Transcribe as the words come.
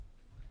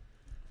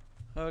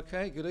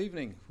Okay, good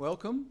evening.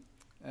 Welcome.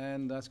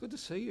 And it's good to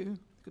see you.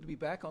 Good to be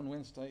back on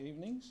Wednesday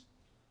evenings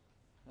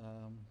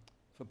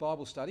for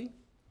Bible study.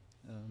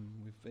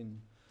 We've been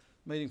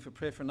meeting for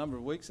prayer for a number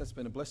of weeks. That's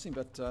been a blessing.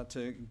 But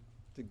to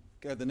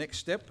go the next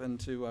step and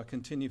to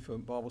continue for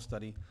Bible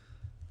study,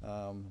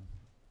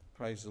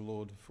 praise the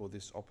Lord for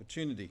this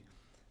opportunity.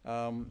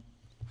 Hope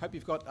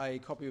you've got a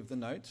copy of the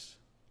notes.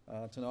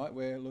 Tonight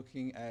we're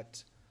looking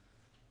at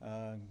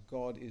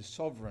God is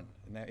sovereign.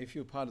 Now, if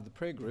you're part of the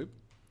prayer group,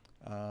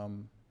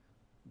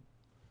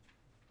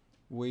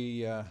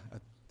 we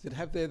did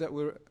have there that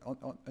we're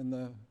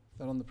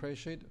on the prayer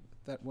sheet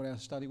that what our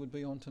study would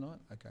be on tonight.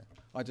 Okay,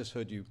 I just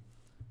heard you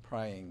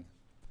praying.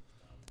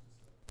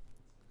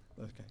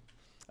 Okay,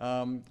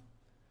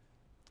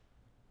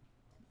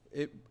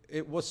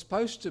 it was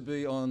supposed to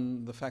be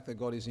on the fact that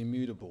God is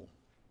immutable.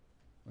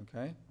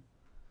 Okay,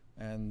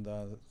 and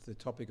the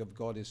topic of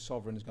God is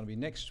sovereign is going to be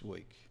next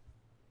week.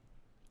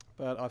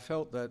 But I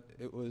felt that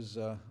it was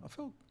I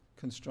felt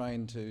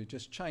constrained to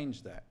just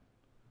change that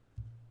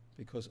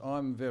because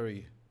I'm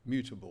very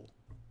mutable,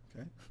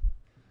 okay?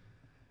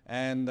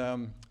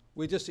 And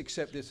we just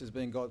accept this as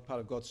being part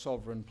of God's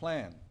sovereign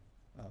plan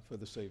for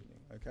this evening,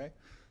 okay?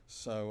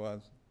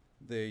 So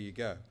there you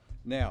go.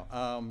 Now,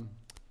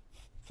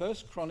 1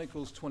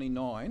 Chronicles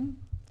 29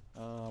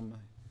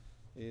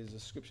 is a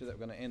scripture that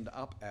we're going to end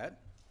up at,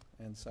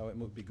 and so it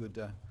would be good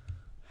to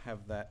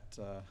have that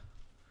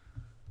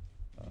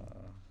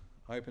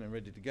open and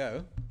ready to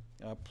go.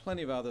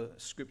 Plenty of other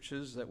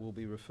scriptures that we'll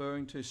be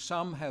referring to.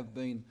 Some have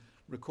been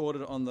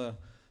recorded on the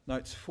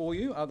notes for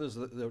you. Others,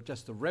 they're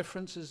just the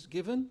references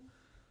given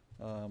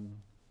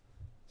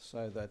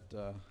so that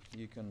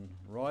you can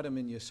write them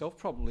in yourself.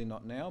 Probably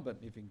not now, but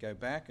if you can go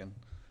back and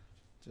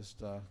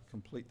just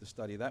complete the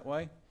study that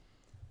way.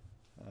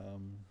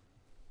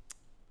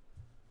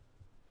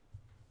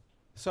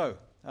 So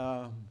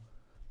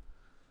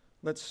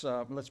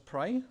let's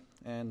pray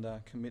and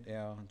commit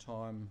our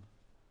time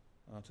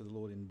to the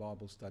Lord in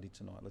Bible study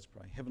tonight. Let's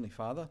pray. Heavenly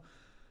Father,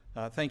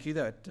 thank you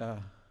that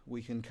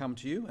we can come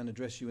to you and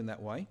address you in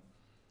that way.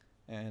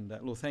 And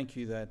Lord, thank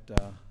you that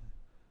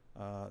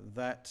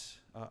that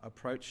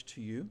approach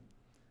to you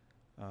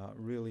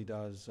really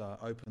does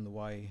open the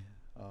way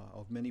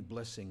of many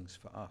blessings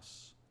for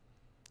us.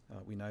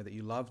 We know that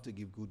you love to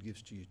give good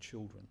gifts to your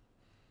children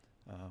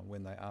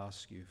when they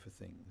ask you for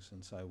things.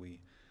 And so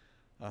we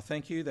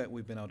thank you that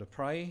we've been able to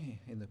pray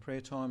in the prayer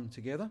time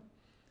together.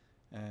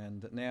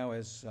 And now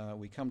as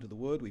we come to the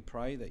Word, we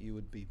pray that you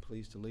would be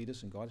pleased to lead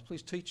us and guide us.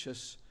 Please teach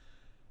us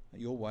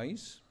your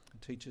ways.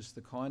 Teach us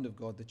the kind of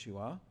God that you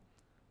are.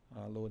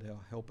 Lord,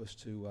 help us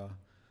to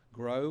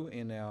grow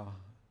in our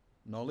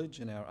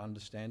knowledge and our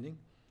understanding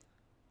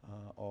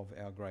of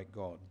our great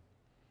God.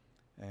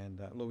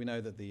 And Lord, we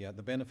know that the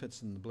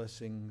benefits and the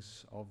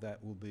blessings of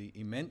that will be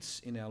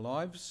immense in our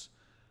lives,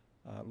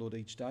 Lord,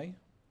 each day.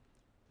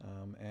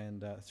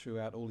 And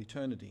throughout all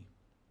eternity,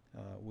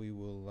 we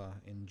will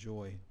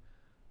enjoy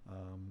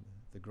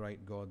the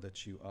great God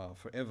that you are,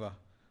 forever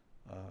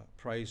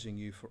praising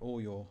you for all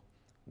your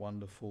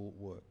wonderful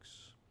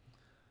works.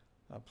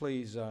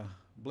 Please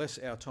bless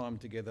our time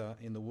together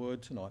in the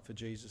Word tonight for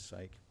Jesus'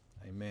 sake.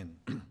 Amen.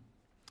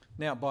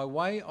 Now, by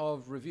way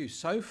of review,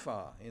 so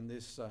far in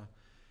this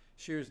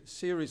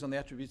series on the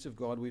attributes of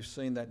God, we've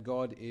seen that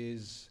God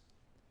is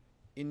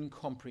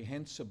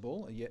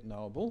incomprehensible yet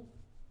knowable.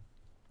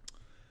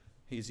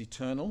 He is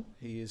eternal.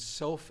 He is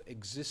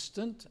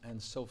self-existent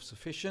and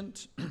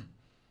self-sufficient.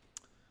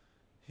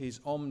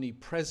 He's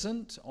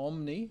omnipresent,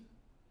 omni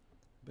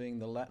being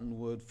the Latin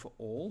word for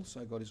all,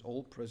 so God is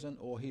all-present,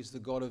 or he's the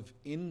God of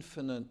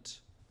infinite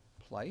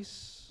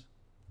place.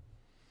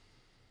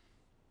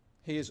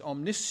 He is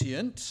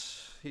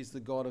omniscient. He's the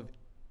God of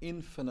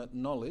infinite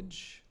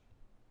knowledge.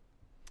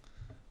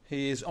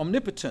 He is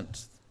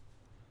omnipotent,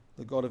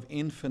 the God of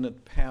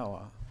infinite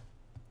power,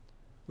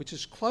 which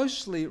is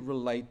closely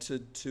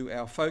related to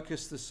our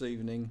focus this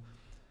evening,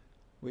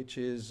 which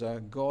is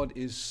God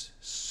is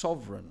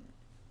sovereign.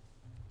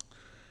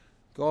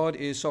 God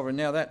is sovereign.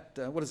 Now,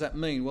 what does that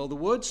mean? Well, the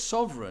word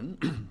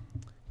sovereign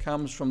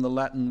comes from the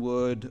Latin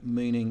word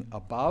meaning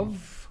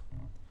above,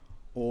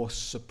 or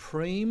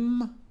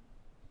supreme,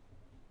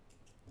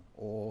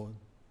 or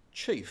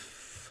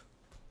chief.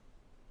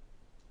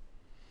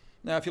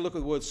 Now, if you look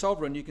at the word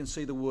sovereign, you can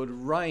see the word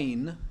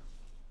reign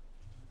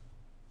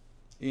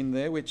in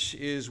there, which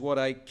is what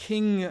a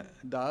king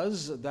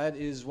does. That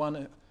is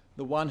the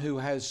one who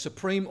has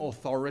supreme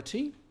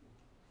authority,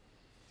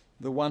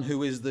 the one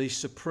who is the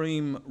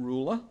supreme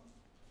ruler.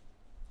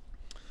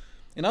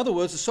 In other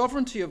words, the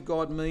sovereignty of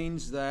God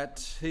means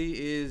that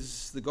he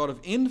is the God of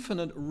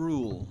infinite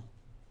rule.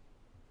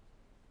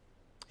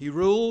 He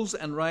rules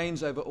and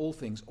reigns over all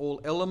things,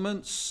 all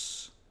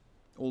elements,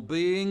 all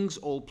beings,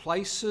 all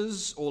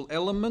places, all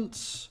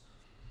elements,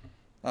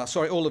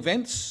 all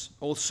events,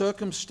 all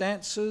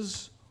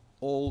circumstances,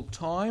 all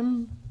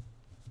time.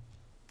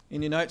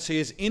 In your notes, he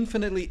is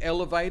infinitely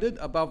elevated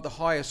above the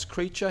highest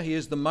creature. He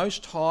is the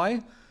Most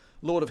High,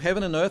 Lord of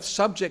heaven and earth,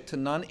 subject to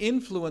none,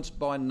 influenced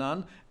by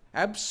none,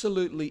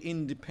 absolutely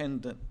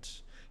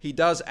independent. He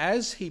does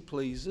as he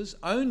pleases,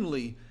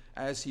 only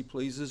as he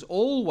pleases,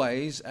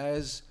 always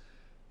as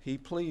he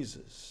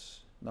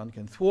pleases. None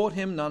can thwart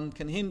him, none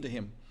can hinder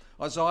him.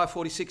 Isaiah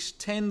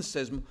 46:10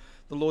 says,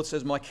 the Lord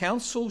says, "My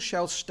counsel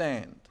shall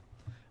stand,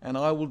 and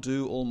I will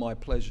do all my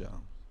pleasure."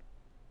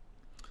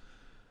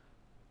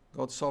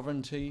 God's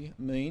sovereignty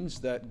means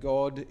that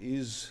God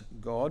is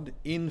God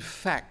in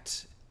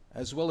fact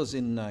as well as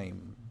in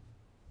name.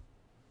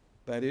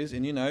 That is,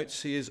 in your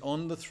notes, he is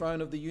on the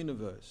throne of the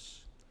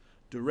universe,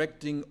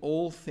 directing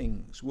all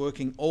things,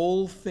 working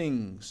all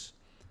things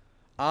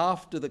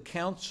after the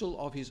counsel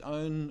of his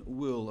own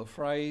will. A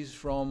phrase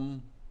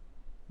from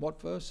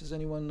what verse, does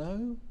anyone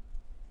know?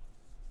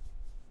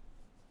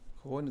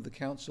 According to the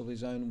counsel of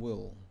his own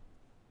will.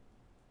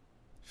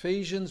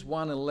 Ephesians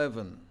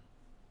 1:11.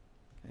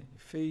 Okay,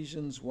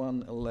 Ephesians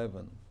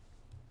 1:11.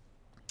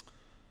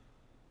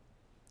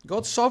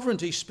 God's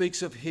sovereignty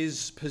speaks of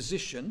his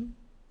position.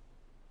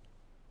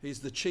 He's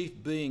the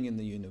chief being in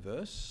the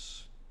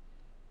universe.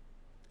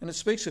 And it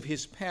speaks of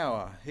his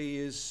power. He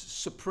is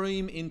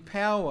supreme in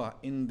power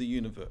in the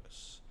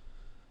universe.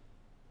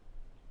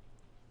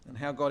 And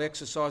how God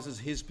exercises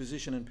his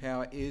position and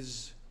power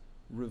is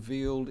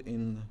revealed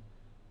in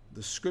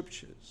the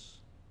Scriptures.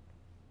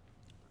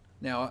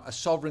 Now, a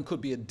sovereign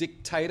could be a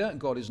dictator.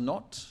 God is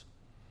not.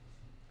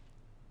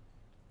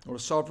 Or a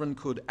sovereign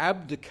could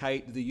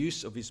abdicate the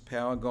use of his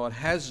power. God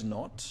has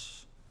not.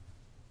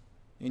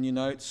 In your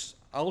notes,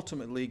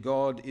 ultimately,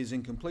 God is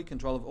in complete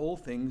control of all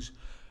things,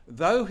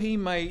 though he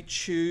may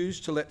choose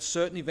to let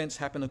certain events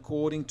happen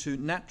according to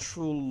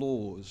natural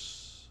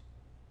laws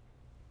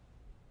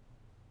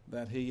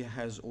that he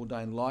has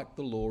ordained, like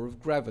the law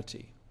of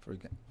gravity, for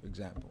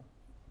example,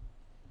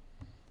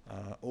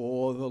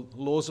 or the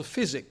laws of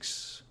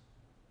physics.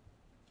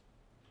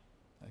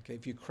 Okay,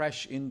 if you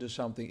crash into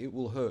something, it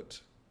will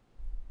hurt.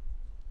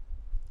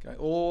 Okay,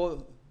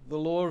 or the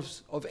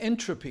laws of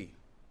entropy.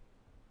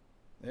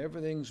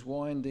 Everything's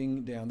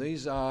winding down.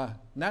 These are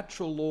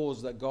natural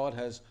laws that God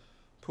has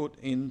put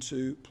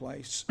into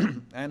place.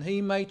 And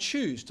he may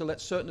choose to let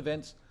certain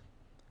events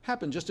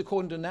happen just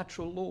according to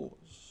natural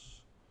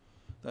laws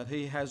that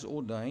he has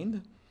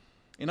ordained.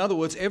 In other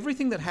words,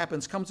 everything that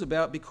happens comes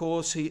about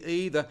because he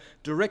either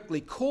directly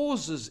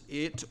causes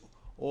it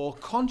or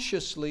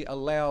consciously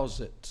allows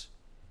it.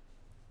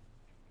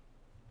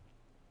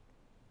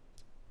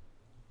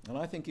 And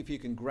I think if you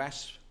can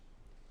grasp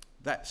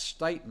that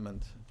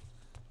statement,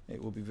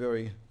 it will be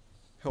very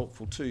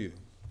helpful to you.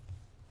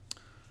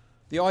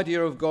 The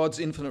idea of God's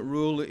infinite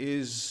rule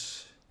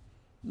is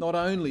not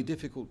only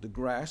difficult to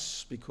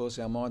grasp because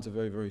our minds are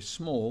very, very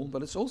small,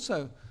 but it's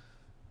also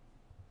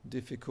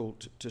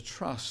difficult to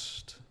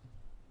trust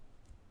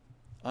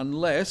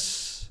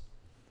unless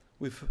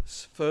we've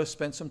first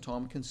spent some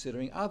time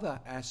considering other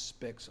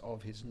aspects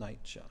of his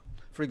nature.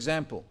 For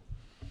example,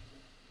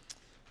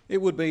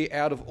 it would be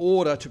out of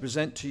order to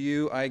present to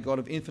you a God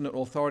of infinite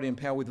authority and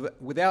power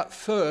without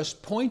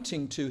first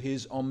pointing to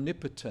his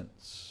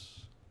omnipotence.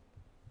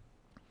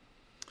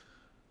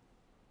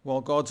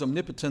 While God's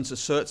omnipotence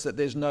asserts that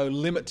there's no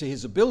limit to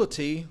his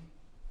ability,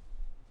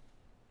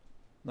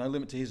 no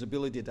limit to his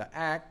ability to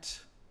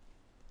act,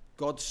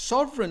 God's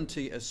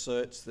sovereignty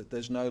asserts that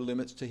there's no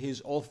limits to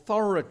his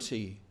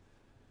authority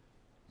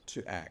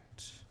to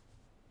act.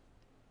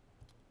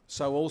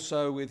 So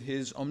also with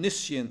his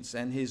omniscience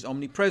and his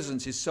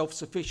omnipresence, his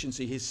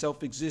self-sufficiency, his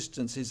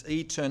self-existence, his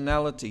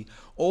eternality,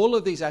 all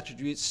of these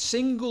attributes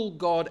single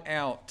God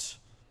out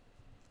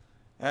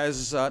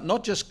as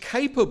not just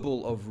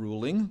capable of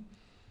ruling,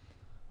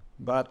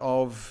 but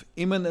of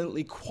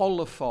eminently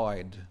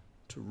qualified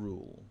to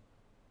rule.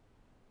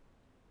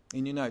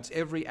 In your notes,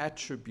 every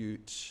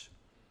attribute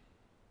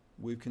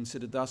we've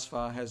considered thus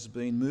far has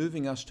been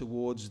moving us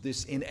towards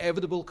this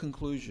inevitable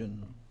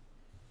conclusion.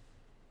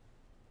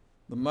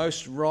 The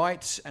most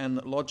right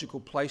and logical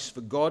place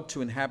for God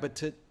to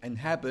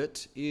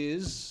inhabit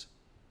is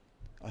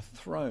a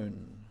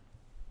throne.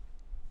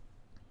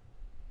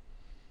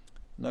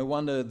 No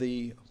wonder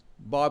the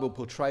Bible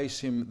portrays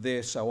him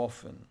there so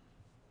often.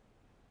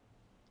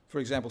 For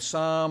example,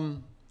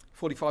 Psalm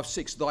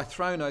 45:6, "Thy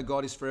throne, O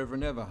God, is forever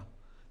and ever.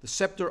 The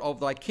scepter of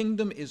thy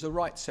kingdom is a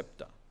right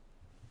scepter."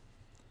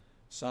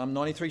 Psalm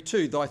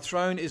 93:2, "Thy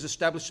throne is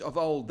established of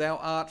old, thou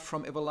art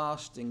from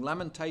everlasting."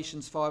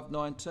 Lamentations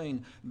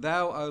 5:19,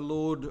 "Thou, O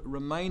Lord,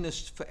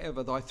 remainest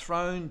forever, thy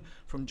throne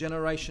from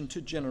generation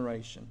to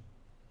generation."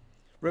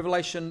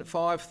 Revelation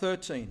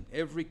 5:13,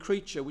 "Every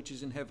creature which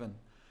is in heaven,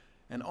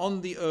 and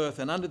on the earth,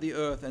 and under the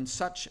earth, and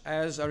such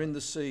as are in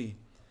the sea,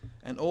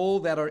 and all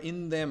that are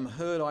in them,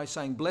 heard I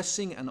saying,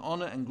 Blessing and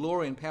honour and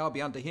glory and power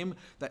be unto him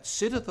that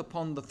sitteth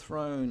upon the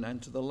throne,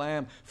 and to the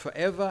Lamb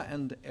forever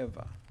and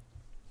ever."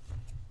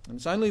 And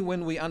it's only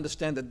when we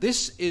understand that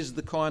this is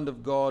the kind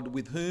of God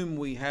with whom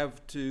we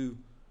have to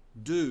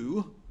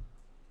do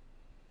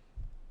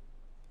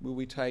will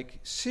we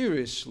take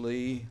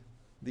seriously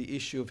the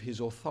issue of his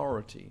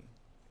authority.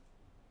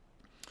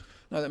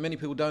 Know that many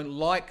people don't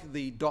like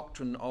the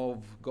doctrine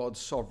of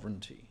God's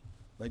sovereignty.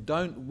 They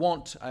don't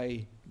want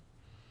a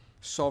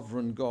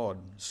sovereign God.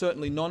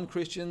 Certainly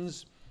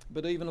non-Christians,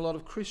 but even a lot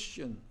of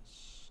Christians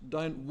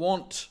don't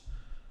want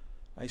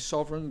a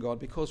sovereign God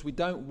because we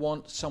don't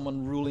want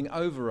someone ruling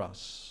over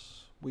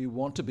us. We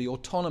want to be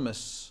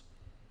autonomous.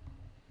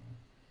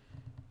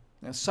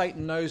 Now,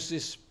 Satan knows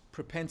this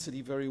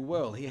propensity very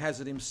well. He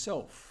has it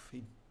himself.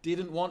 He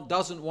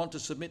doesn't want to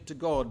submit to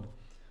God,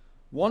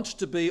 wants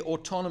to be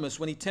autonomous.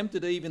 When he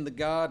tempted Eve in the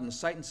garden,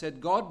 Satan said,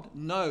 God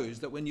knows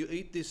that when you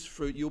eat this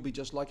fruit, you'll be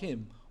just like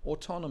him,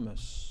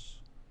 autonomous.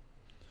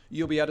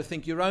 You'll be able to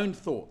think your own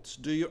thoughts,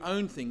 do your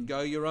own thing,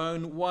 go your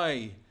own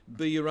way,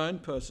 be your own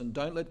person.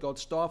 Don't let God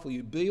stifle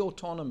you. Be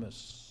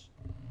autonomous.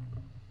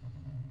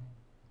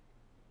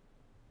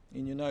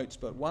 In your notes,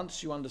 but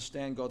once you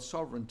understand God's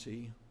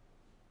sovereignty,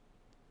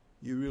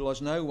 you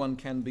realise no one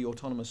can be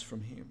autonomous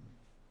from him.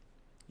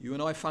 You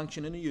and I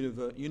function in a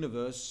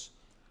universe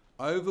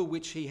over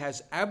which he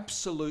has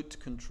absolute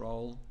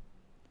control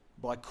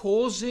by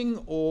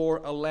causing or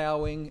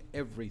allowing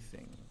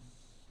everything.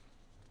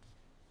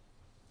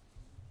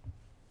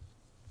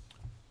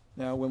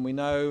 Now, when we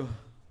know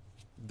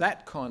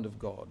that kind of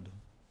God,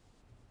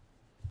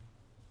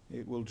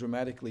 it will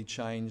dramatically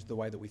change the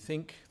way that we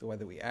think, the way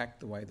that we act,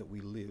 the way that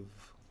we live.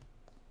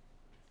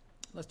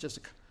 Let's just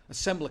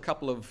assemble a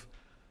couple of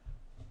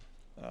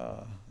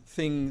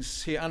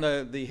things here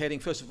under the heading.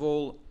 First of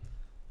all,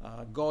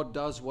 God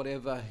does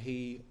whatever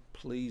he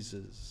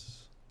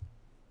pleases.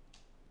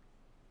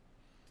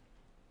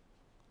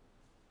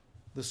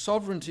 The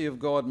sovereignty of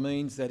God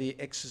means that he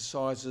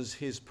exercises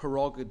his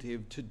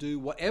prerogative to do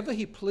whatever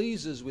he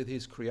pleases with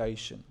his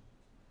creation.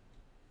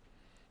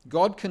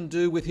 God can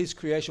do with his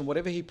creation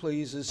whatever he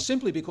pleases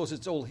simply because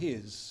it's all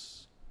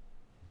his.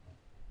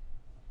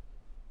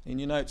 In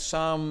your notes,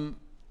 Psalm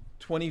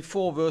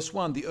 24 verse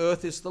 1, the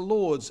earth is the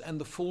Lord's and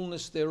the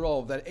fullness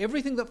thereof, that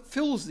everything that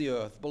fills the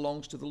earth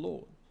belongs to the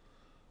Lord.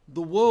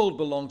 The world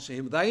belongs to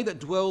him, they that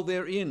dwell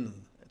therein.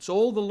 It's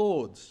all the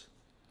Lord's.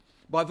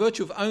 By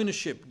virtue of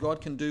ownership,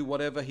 God can do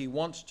whatever he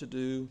wants to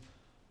do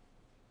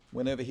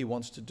whenever he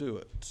wants to do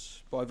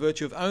it. By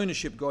virtue of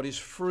ownership, God is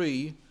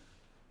free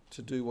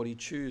to do what he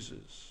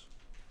chooses.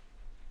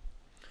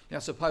 Now,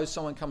 suppose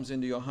someone comes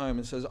into your home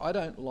and says, I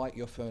don't like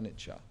your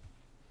furniture.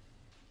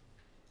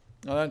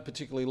 I don't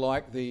particularly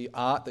like the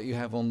art that you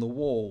have on the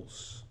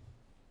walls.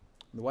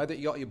 The way that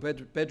you got your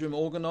bedroom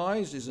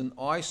organised is an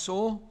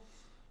eyesore.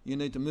 You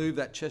need to move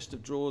that chest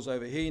of drawers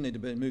over here. You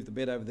need to move the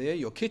bed over there.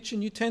 Your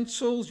kitchen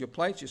utensils, your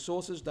plates, your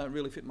saucers don't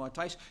really fit my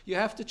taste. You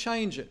have to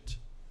change it.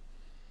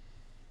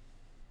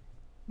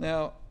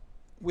 Now,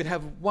 we'd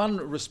have one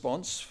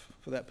response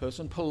for that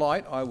person,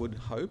 polite, I would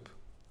hope,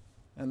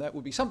 and that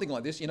would be something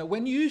like this. You know,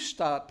 when you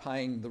start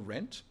paying the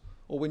rent,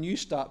 or when you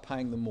start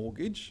paying the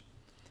mortgage,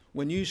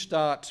 when you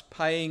start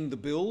paying the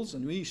bills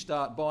and when you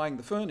start buying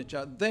the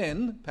furniture,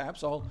 then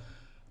perhaps I'll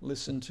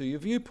listen to your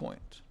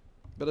viewpoint.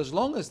 But as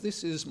long as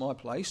this is my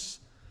place,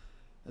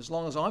 as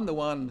long as I'm the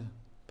one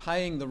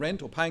paying the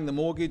rent or paying the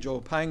mortgage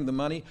or paying the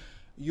money,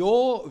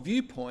 your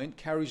viewpoint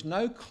carries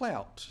no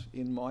clout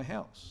in my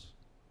house.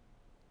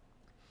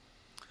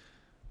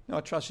 Now,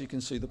 I trust you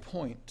can see the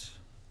point.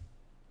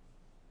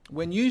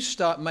 When you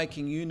start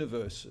making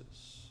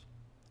universes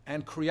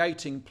and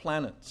creating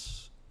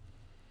planets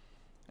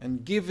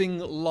and giving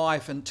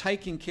life and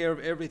taking care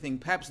of everything,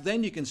 perhaps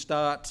then you can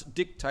start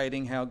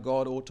dictating how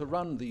God ought to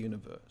run the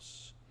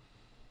universe.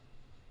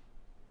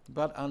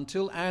 But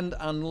until and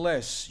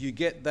unless you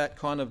get that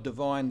kind of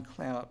divine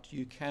clout,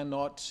 you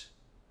cannot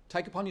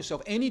take upon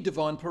yourself any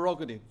divine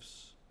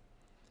prerogatives.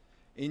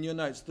 In your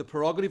notes, the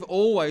prerogative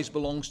always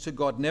belongs to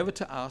God, never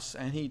to us,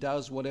 and he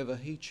does whatever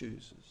he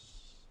chooses.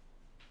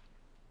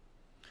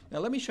 Now,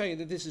 let me show you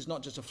that this is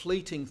not just a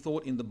fleeting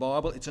thought in the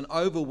Bible, it's an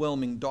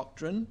overwhelming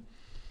doctrine.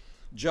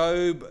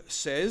 Job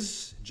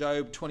says,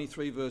 Job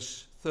 23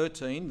 verse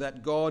 13,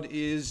 that God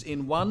is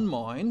in one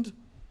mind,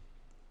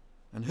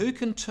 and who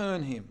can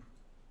turn him?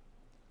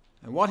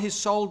 And what his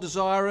soul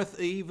desireth,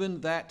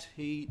 even that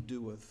he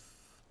doeth.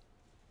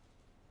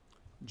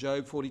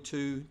 Job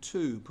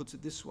 42:2 puts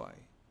it this way,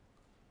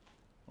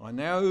 I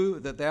know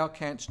that thou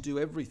canst do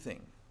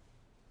everything,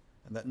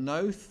 and that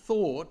no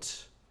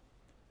thought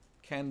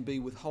can be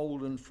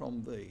withholden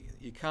from thee.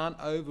 You can't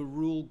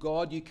overrule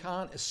God, you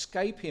can't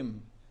escape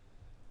him,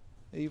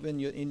 even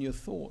in your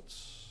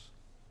thoughts.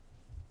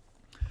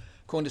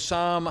 According to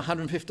Psalm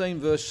 115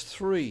 verse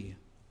 3,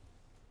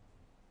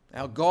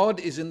 our God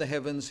is in the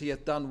heavens, he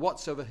hath done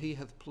whatsoever he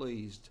hath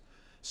pleased.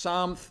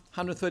 Psalm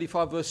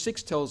 135 verse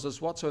 6 tells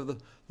us whatsoever the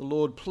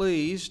Lord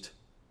pleased,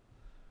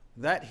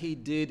 that he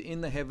did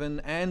in the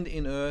heaven and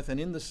in earth and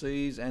in the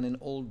seas and in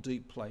all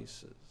deep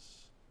places.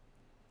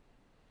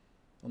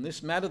 On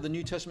this matter, the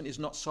New Testament is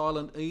not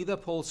silent either.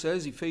 Paul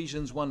says,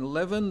 Ephesians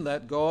 1:11,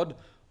 that God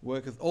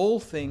worketh all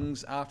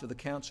things after the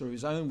counsel of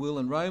his own will.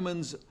 And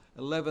Romans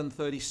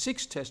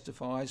 11:36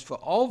 testifies, for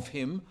of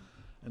him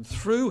and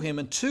through him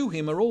and to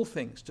him are all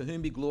things, to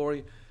whom be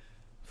glory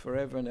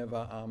forever and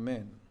ever.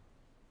 Amen.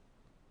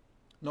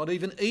 Not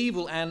even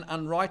evil and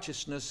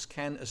unrighteousness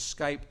can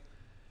escape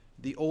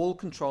the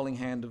all-controlling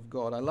hand of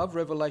God. I love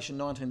Revelation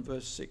 19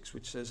 verse 6,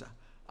 which says,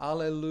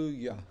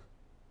 Alleluia.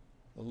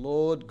 The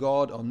Lord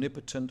God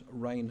omnipotent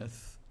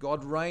reigneth.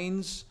 God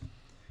reigns.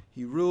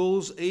 He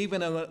rules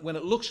even when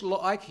it looks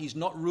like he's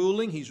not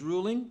ruling, he's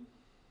ruling.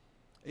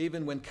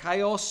 Even when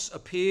chaos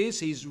appears,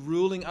 he's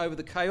ruling over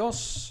the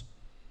chaos.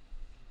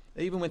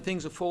 Even when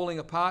things are falling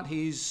apart,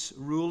 he's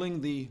ruling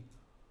the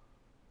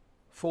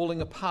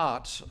falling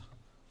apart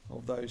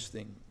of those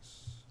things.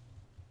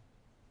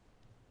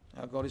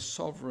 Our God is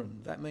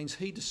sovereign. That means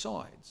he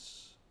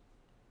decides.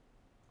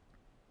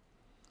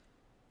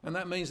 And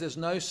that means there's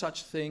no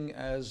such thing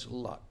as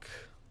luck.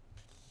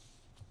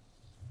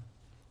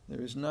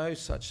 There is no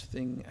such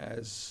thing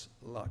as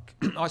luck.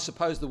 I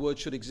suppose the word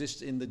should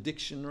exist in the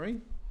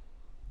dictionary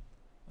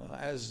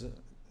as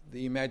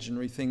the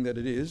imaginary thing that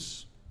it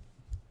is,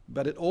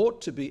 but it ought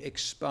to be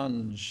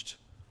expunged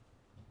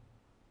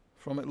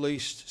from at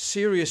least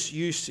serious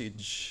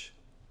usage.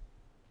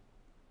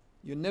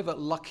 You're never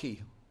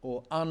lucky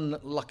or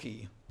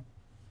unlucky.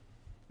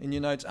 In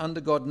your notes, under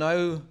God,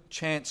 no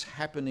chance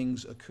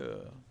happenings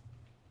occur.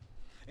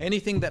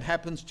 Anything that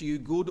happens to you,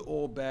 good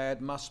or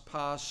bad, must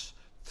pass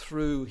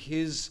through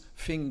his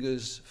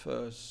fingers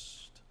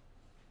first.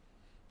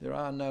 There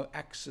are no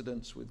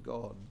accidents with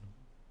God.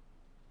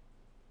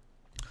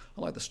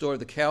 I like the story of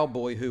the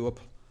cowboy who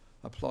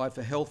applied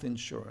for health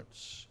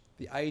insurance.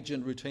 The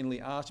agent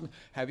routinely asked him,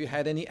 "Have you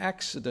had any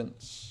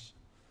accidents?"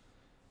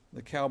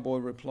 The cowboy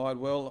replied,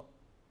 "Well,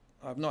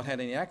 I've not had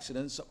any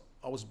accidents.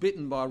 I was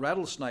bitten by a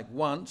rattlesnake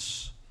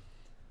once,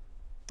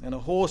 and a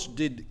horse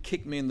did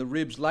kick me in the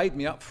ribs, laid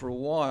me up for a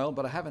while,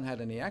 but I haven't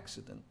had any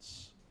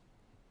accidents."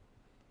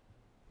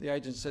 The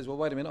agent says, "Well,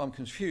 wait a minute, I'm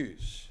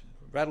confused.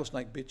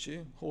 Rattlesnake bit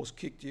you, horse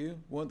kicked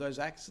you, weren't those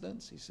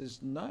accidents?" He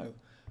says, "No,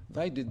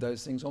 they did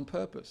those things on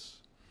purpose."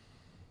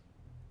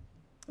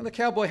 And the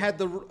cowboy had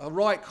the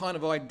right kind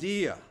of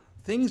idea.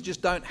 Things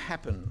just don't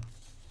happen.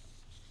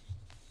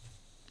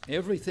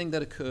 Everything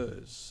that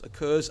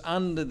occurs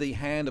under the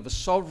hand of a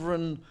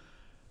sovereign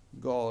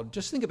God.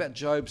 Just think about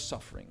Job's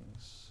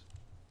sufferings.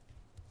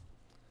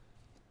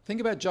 Think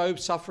about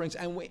Job's sufferings,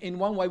 and in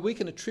one way we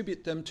can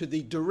attribute them to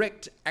the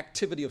direct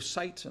activity of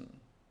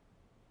Satan.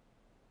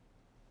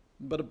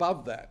 But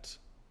above that,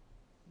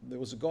 there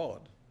was a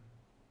God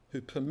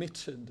who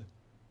permitted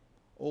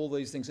all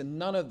these things, and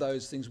none of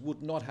those things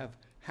would not have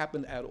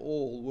happened at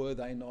all were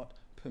they not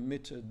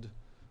permitted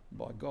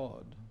by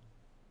God.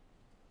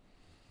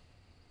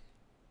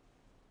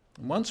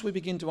 And once we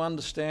begin to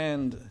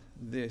understand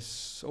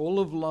this, all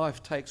of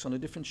life takes on a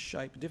different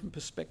shape, a different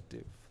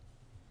perspective.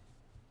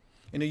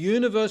 In a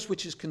universe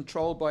which is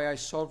controlled by a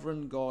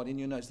sovereign God, in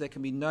your notes, there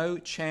can be no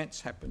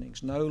chance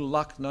happenings, no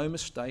luck, no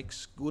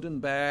mistakes. Good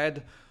and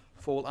bad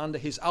fall under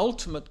his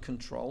ultimate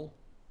control.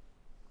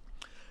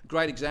 A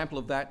great example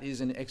of that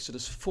is in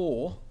Exodus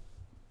 4,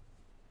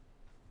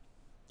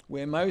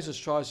 where Moses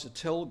tries to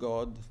tell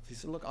God, he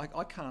said, "Look,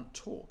 I can't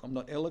talk. I'm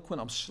not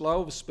eloquent. I'm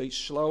slow of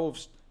speech, slow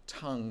of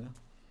tongue."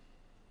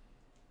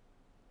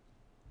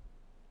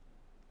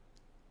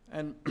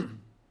 And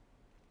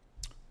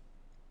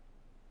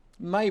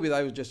maybe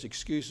they were just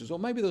excuses, or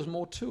maybe there was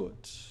more to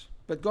it.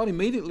 But God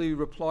immediately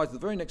replies, the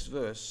very next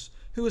verse,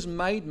 "Who has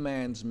made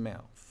man's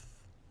mouth?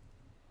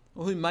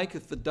 Or who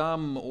maketh the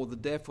dumb or the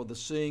deaf or the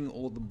seeing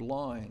or the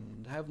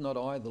blind? Have not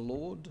I the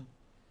Lord?"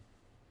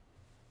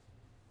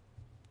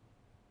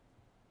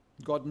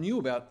 God knew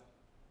about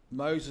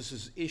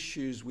Moses'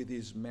 issues with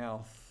his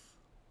mouth.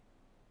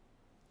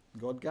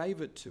 God gave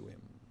it to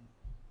him.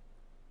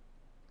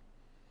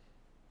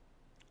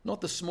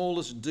 Not the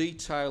smallest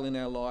detail in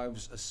our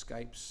lives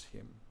escapes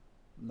him.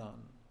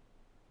 None.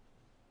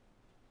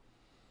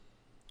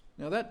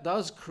 Now that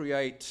does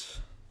create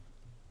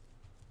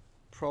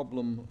a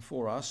problem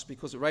for us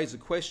because it raises a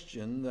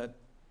question that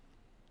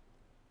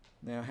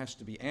now has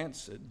to be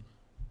answered.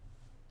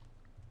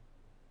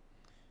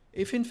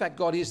 If in fact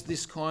God is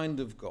this kind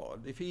of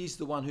God, if he is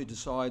the one who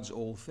decides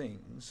all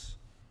things,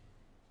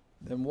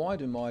 then why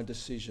do my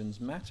decisions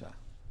matter?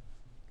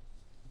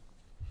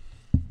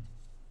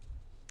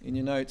 In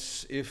your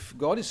notes, if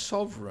God is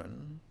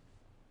sovereign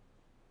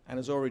and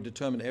has already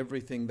determined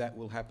everything that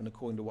will happen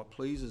according to what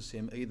pleases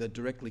him, either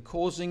directly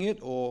causing it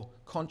or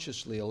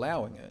consciously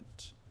allowing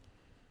it,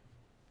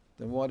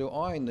 then why do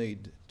I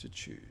need to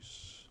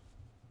choose?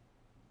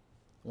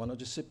 Why not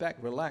just sit back,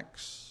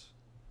 relax,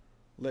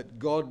 let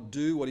God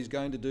do what he's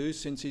going to do,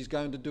 since he's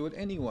going to do it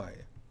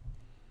anyway?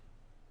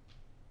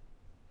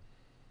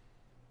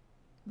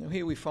 Now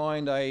here we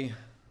find a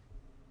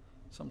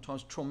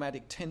sometimes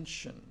traumatic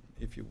tension,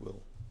 if you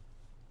will.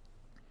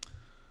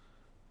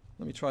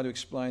 Let me try to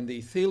explain.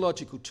 The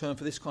theological term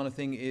for this kind of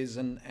thing is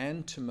an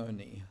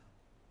antimony.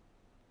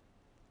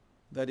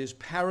 That is,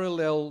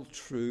 parallel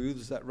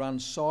truths that run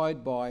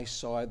side by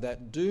side,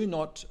 that do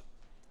not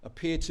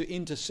appear to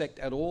intersect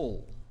at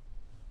all.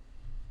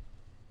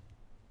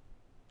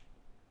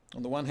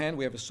 On the one hand,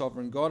 we have a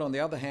sovereign God. On the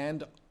other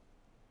hand,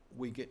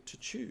 we get to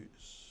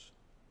choose.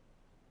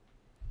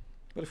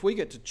 But if we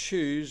get to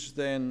choose,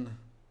 then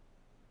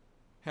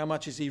how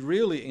much is he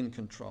really in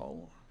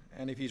control?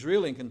 And if he's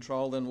really in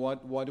control, then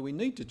why do we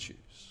need to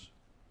choose?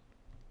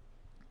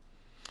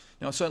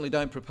 Now, I certainly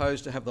don't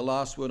propose to have the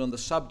last word on the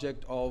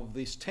subject of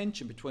this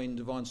tension between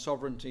divine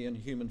sovereignty and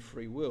human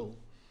free will.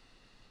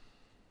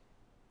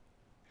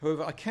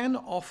 However, I can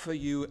offer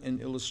you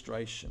an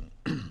illustration.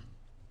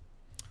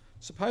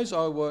 Suppose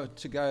I were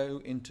to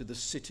go into the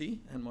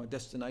city and my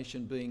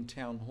destination being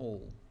Town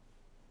Hall.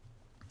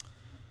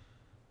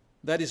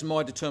 That is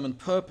my determined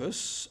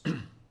purpose,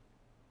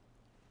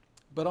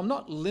 but I'm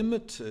not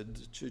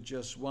limited to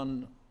just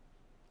one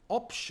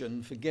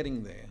option for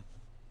getting there.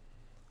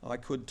 I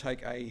could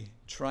take a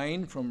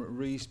train from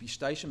Revesby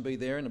Station, be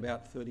there in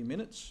about 30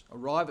 minutes,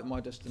 arrive at my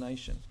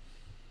destination.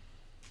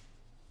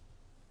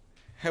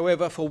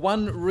 However, for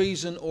one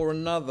reason or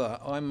another,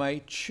 I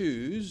may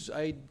choose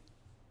a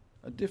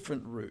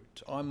different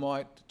route. I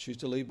might choose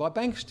to leave by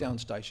Bankstown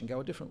Station,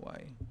 go a different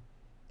way.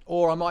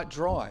 Or I might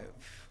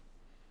drive.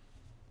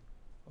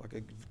 I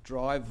could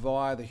drive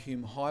via the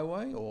Hume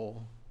Highway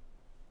or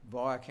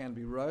via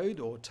Canterbury Road,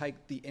 or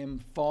take the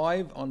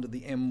M5 onto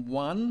the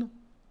M1,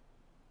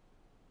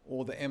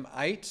 or the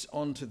M8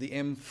 onto the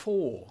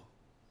M4.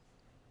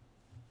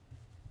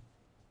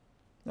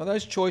 Now,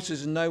 those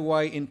choices in no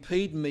way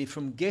impede me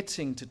from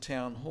getting to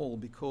Town Hall,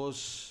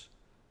 because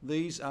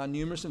these are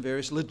numerous and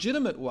various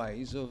legitimate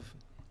ways of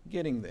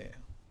getting there.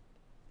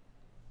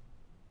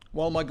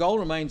 While my goal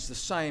remains the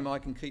same, I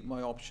can keep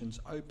my options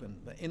open.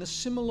 But in a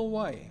similar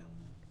way,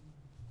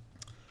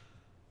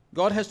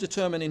 God has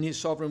determined in his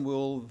sovereign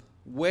will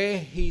where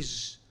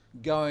he's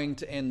going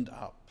to end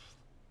up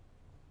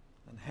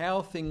and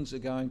how things are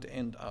going to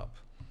end up.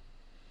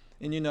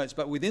 In your notes,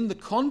 but within the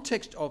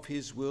context of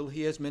his will,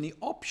 he has many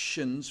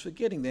options for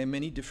getting there,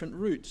 many different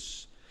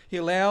routes. He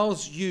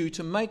allows you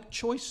to make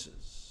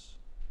choices.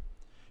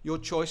 Your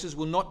choices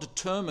will not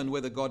determine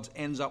whether God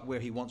ends up where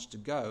he wants to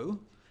go.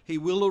 He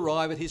will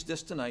arrive at his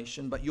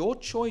destination, but your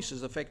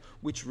choices affect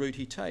which route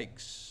he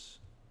takes.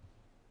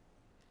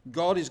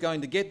 God is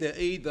going to get there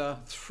either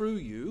through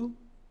you,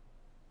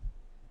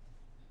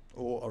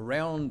 or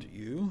around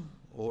you,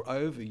 or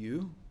over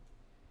you,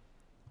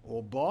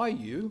 or by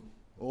you,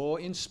 or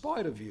in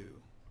spite of you.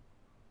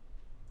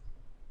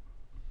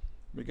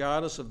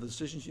 Regardless of the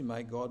decisions you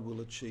make, God will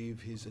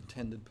achieve his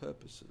intended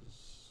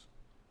purposes.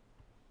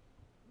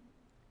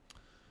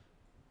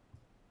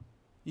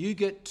 You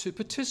get to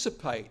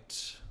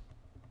participate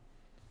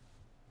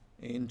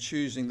in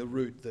choosing the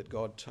route that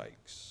God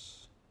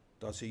takes.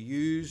 Does he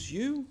use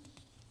you,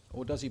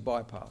 or does he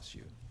bypass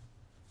you?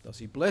 Does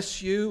he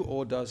bless you,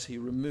 or does he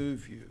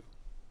remove you?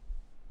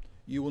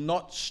 You will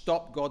not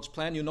stop God's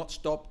plan. You'll not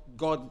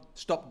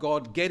stop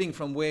God getting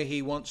from where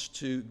he wants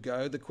to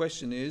go. The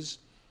question is,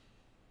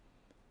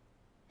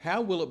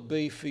 how will it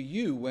be for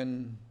you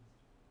when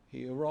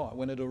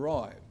it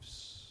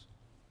arrives?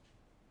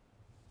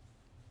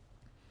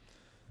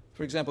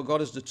 For example, God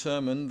has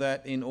determined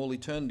that in all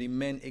eternity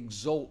men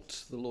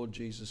exalt the Lord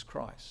Jesus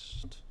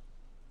Christ.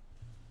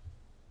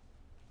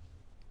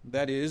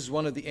 That is,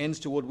 one of the ends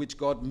toward which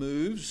God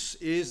moves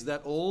is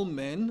that all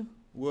men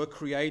were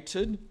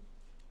created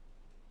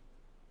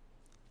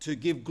to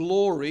give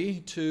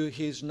glory to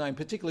his name,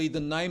 particularly the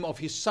name of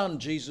his Son,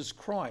 Jesus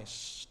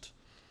Christ.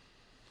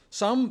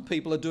 Some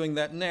people are doing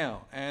that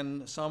now,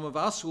 and some of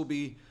us will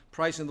be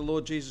praising the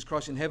Lord Jesus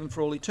Christ in heaven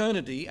for all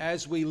eternity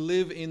as we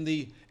live in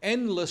the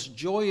endless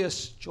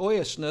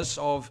joyousness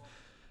of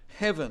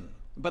heaven.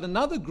 But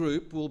another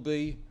group will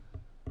be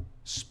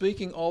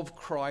speaking of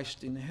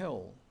Christ in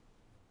hell.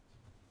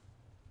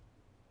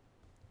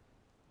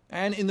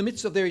 And in the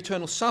midst of their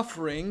eternal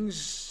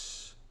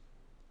sufferings,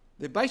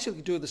 they're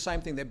basically doing the same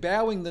thing. They're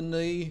bowing the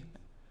knee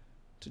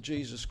to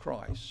Jesus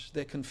Christ.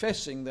 They're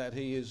confessing that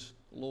he is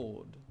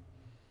Lord.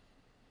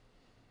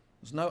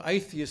 There's no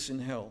atheists in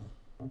hell.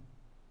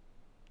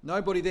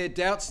 Nobody there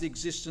doubts the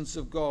existence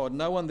of God.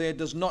 No one there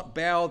does not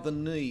bow the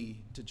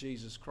knee to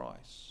Jesus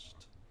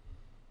Christ.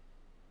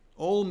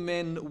 All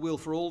men will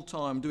for all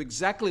time do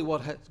exactly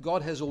what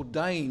God has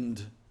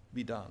ordained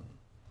be done.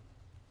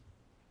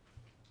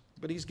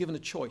 But he's given a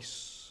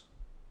choice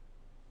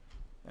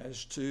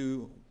as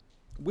to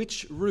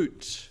which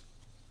route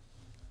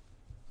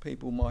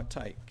people might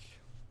take.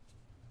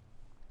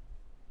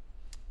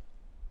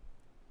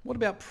 What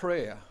about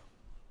prayer?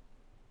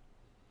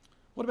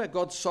 What about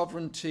God's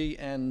sovereignty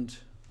and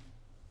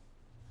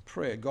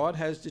prayer? God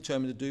has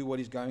determined to do what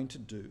he's going to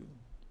do,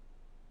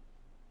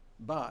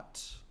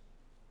 but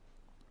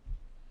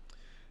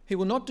he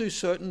will not do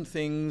certain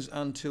things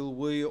until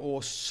we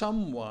or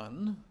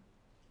someone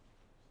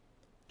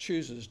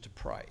chooses to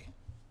pray.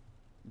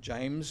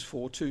 James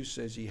 4:2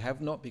 says, "Ye have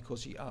not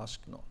because ye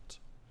ask not."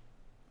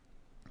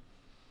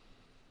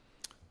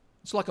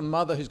 It's like a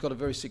mother who's got a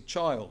very sick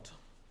child.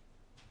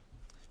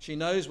 She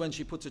knows when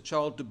she puts a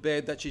child to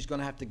bed that she's going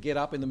to have to get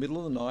up in the middle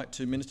of the night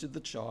to minister to the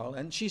child,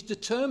 and she's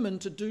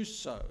determined to do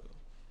so.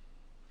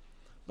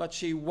 But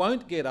she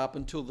won't get up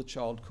until the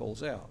child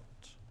calls out.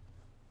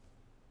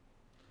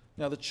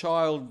 Now, the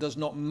child does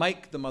not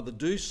make the mother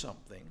do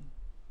something.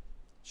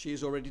 She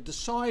has already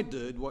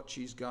decided what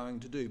she's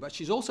going to do, but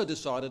she's also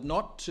decided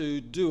not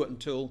to do it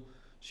until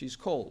she's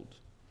called.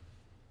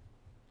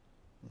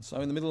 And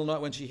so in the middle of the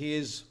night when she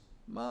hears,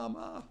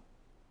 "Mama,"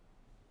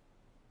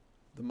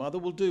 The mother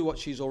will do what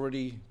she's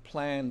already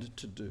planned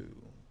to do.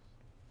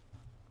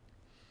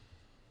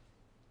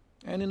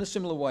 And in a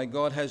similar way,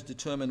 God has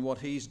determined what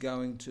he's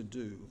going to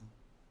do.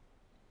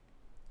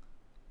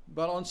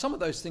 But on some of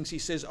those things he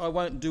says, I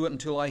won't do it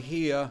until I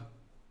hear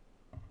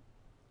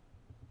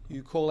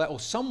you call out, or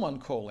someone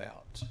call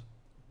out,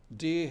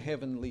 Dear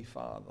Heavenly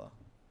Father.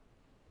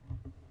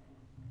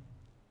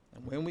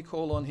 And when we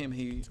call on him,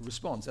 he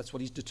responds. That's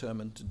what he's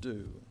determined to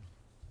do.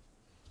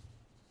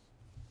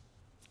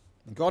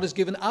 And God has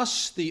given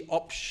us the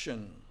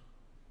option,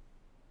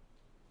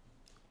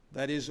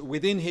 that is,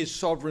 within his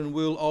sovereign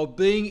will, of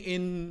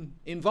being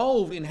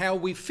involved in how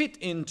we fit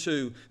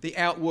into the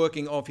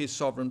outworking of his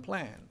sovereign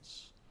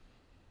plans.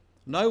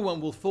 No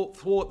one will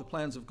thwart the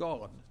plans of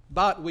God,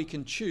 but we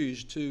can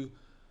choose to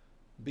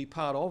be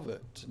part of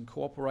it and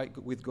cooperate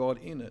with God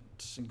in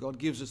it. And God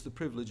gives us the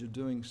privilege of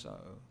doing so.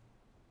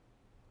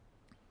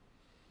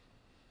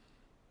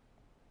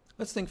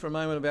 Let's think for a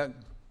moment about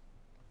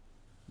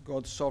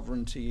God's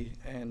sovereignty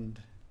and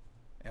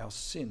our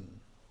sin.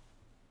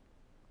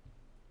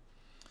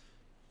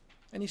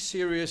 Any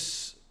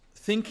serious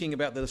thinking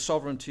about the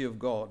sovereignty of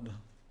God,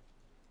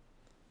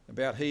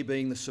 about he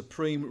being the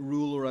supreme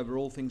ruler over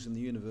all things in the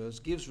universe,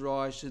 gives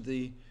rise to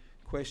the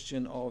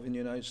question of, in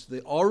your notes,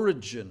 the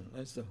origin,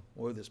 that's the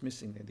word that's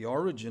missing there, the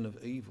origin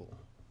of evil.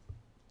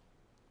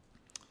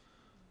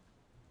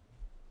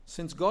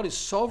 Since God is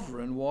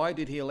sovereign, why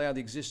did he allow the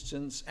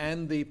existence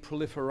and the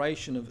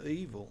proliferation of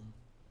evil?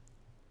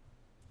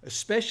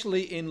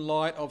 Especially in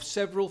light of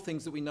several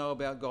things that we know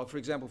about God. For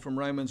example, from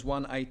Romans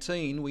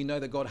 1:18, we know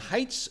that God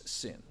hates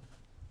sin.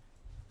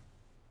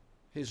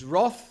 His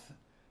wrath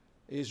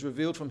is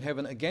revealed from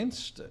heaven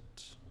against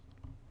it.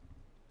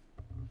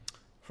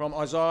 From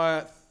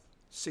Isaiah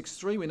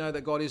 6:3, we know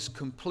that God is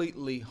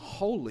completely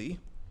holy.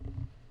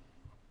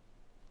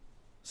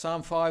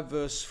 Psalm 5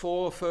 verse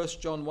 4, 1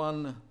 John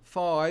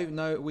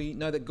 1:5, we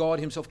know that God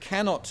himself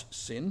cannot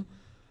sin.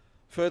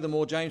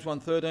 Furthermore, James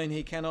 1:13,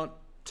 he cannot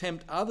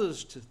tempt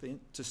others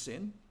to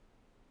sin.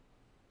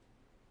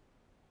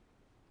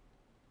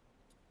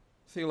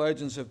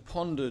 Theologians have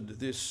pondered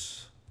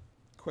this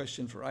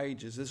question for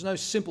ages. There's no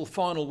simple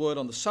final word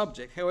on the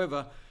subject.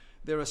 However,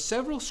 there are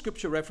several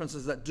scripture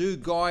references that do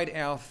guide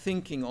our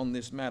thinking on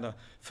this matter.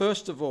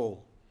 First of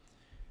all,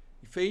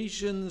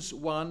 Ephesians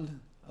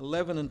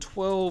 1:11 and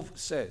 12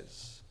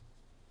 says,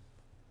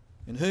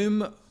 In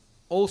whom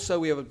also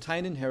we have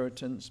obtained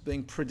inheritance,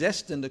 being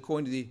predestined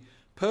according to the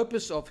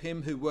purpose of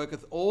him who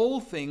worketh all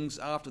things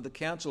after the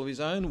counsel of his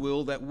own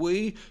will, that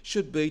we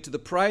should be to the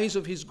praise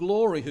of his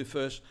glory who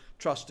first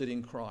trusted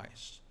in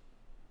Christ.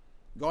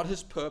 God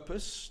has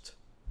purposed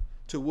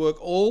to work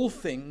all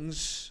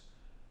things,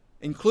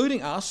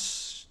 including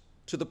us,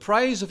 to the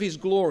praise of his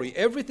glory.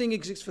 Everything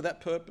exists for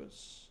that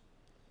purpose.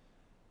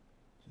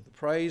 To the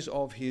praise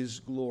of his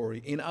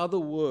glory. In other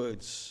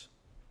words,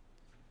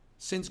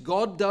 since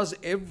God does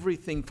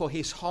everything for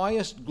his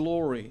highest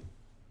glory,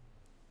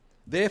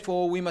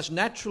 therefore we must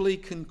naturally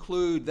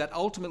conclude that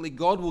ultimately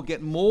God will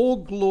get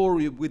more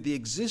glory with the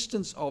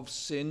existence of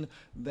sin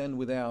than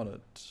without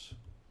it.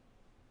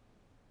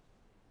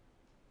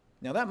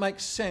 Now that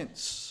makes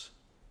sense,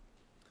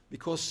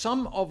 because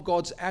some of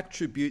God's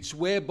attributes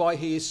whereby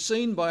he is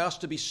seen by us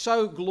to be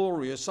so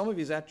glorious, some of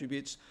his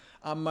attributes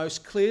are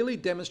most clearly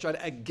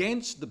demonstrated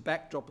against the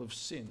backdrop of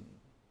sin.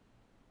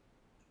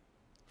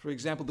 For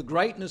example, the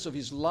greatness of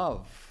his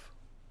love.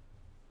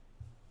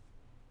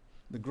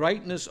 The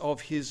greatness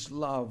of his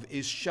love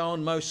is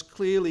shown most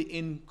clearly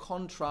in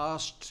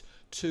contrast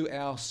to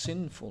our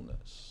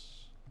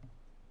sinfulness.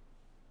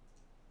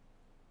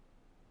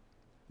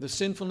 The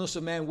sinfulness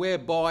of man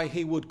whereby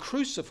he would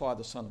crucify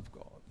the Son of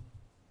God.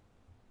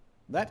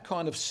 That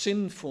kind of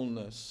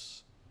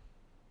sinfulness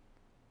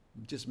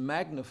just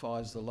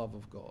magnifies the love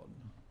of God,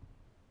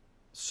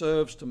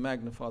 serves to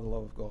magnify the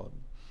love of God.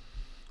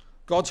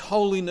 God's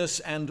holiness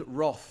and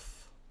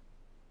wrath,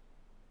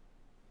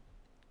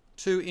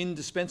 two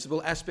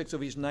indispensable aspects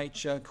of his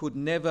nature, could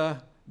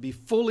never be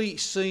fully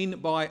seen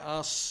by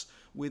us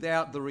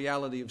without the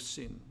reality of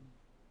sin.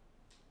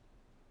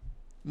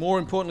 More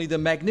importantly, the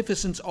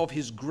magnificence of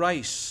his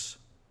grace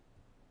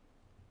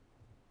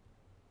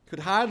could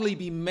hardly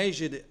be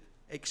measured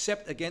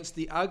except against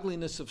the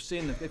ugliness of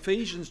sin.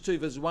 Ephesians 2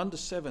 verses 1 to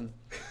 7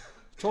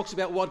 talks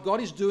about what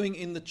God is doing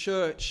in the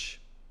church.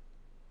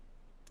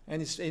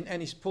 And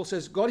Paul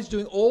says, God is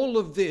doing all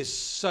of this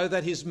so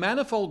that his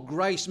manifold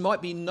grace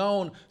might be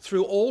known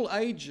through all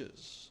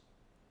ages.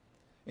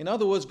 In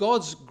other words,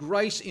 God's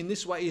grace in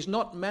this way is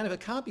not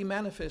can't be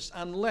manifest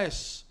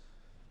unless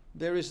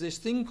there is this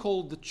thing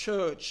called the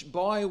church,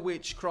 by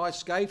which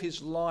Christ gave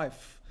his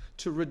life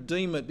to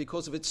redeem it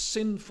because of its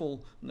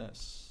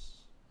sinfulness.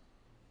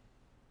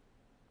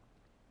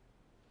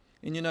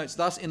 In your notes,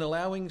 thus in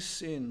allowing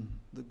sin,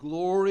 the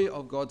glory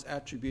of God's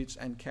attributes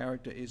and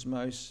character is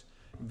most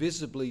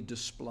visibly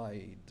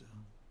displayed.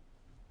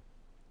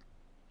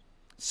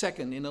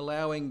 Second, in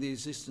allowing the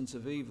existence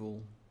of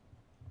evil,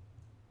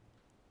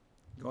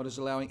 God is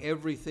allowing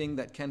everything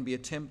that can be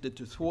attempted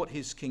to thwart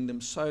his kingdom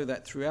so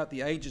that throughout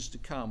the ages to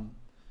come,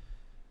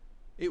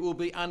 it will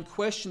be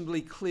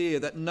unquestionably clear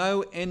that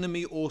no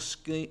enemy or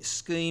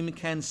scheme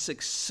can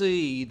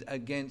succeed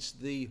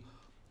against the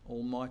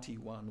Almighty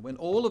One. When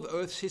all of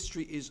Earth's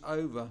history is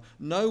over,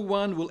 no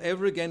one will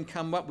ever again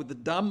come up with the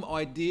dumb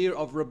idea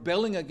of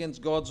rebelling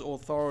against God's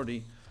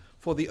authority.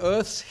 For the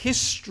earth's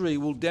history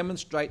will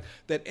demonstrate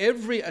that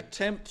every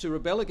attempt to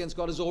rebel against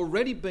God has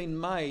already been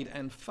made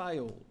and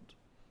failed.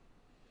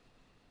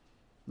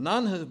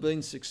 None have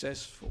been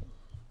successful.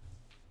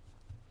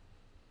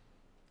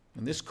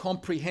 And this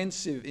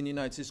comprehensive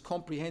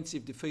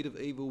defeat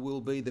of evil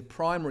will be the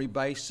primary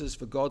basis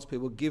for God's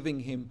people giving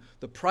him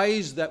the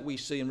praise that we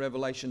see in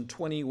Revelation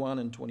 21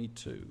 and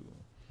 22.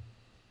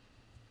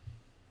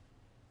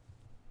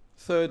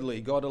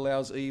 Thirdly, God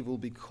allows evil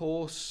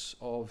because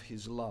of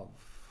his love.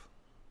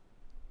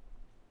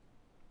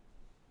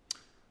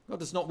 God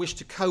does not wish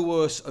to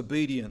coerce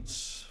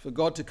obedience. For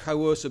God to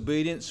coerce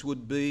obedience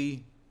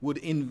would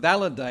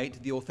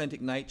invalidate the authentic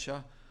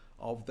nature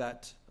of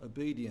that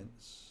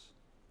obedience.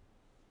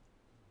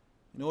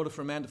 In order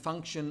for a man to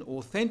function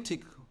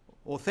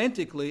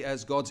authentically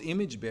as God's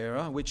image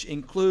bearer, which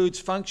includes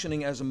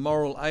functioning as a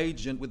moral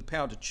agent with the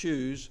power to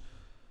choose,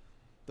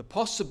 the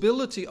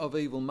possibility of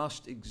evil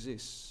must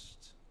exist.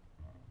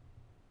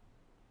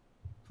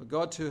 For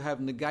God to have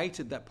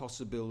negated that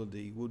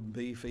possibility would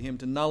be for him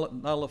to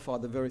nullify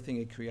the very thing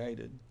he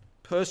created.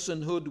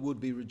 Personhood would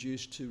be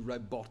reduced to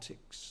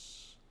robotics.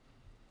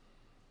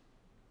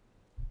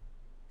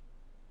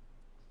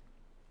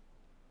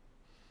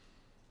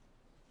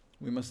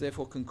 We must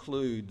therefore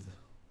conclude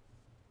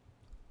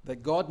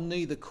that God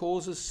neither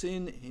causes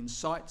sin,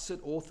 incites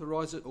it,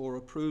 authorises it, or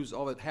approves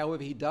of it.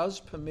 However, he does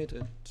permit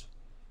it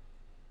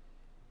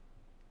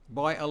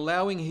by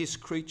allowing his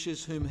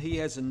creatures whom he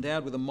has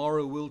endowed with a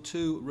moral will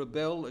to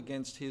rebel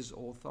against his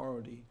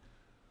authority.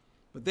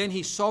 But then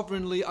he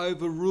sovereignly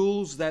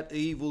overrules that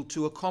evil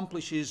to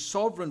accomplish his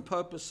sovereign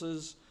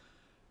purposes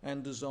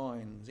and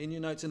designs. In your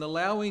notes, in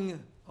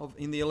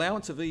the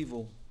allowance of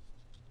evil,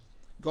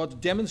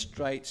 God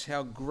demonstrates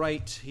how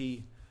great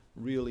he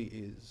really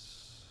is.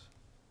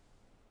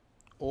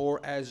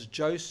 Or as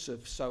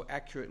Joseph so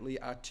accurately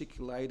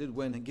articulated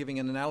when giving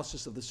an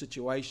analysis of the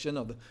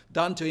situation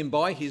done to him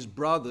by his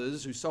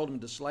brothers who sold him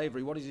into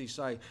slavery, what does he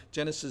say?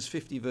 Genesis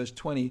 50 verse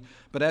 20,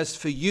 "But as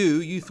for you,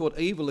 you thought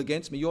evil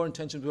against me, your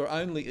intentions were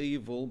only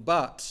evil,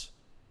 but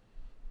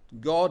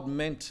God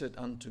meant it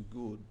unto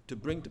good, to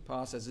bring to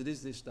pass as it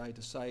is this day,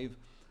 to save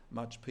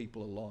much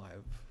people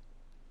alive."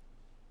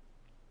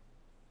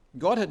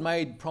 God had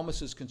made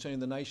promises concerning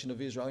the nation of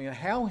Israel. You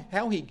know,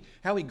 how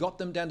he got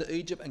them down to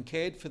Egypt and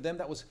cared for them,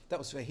 that was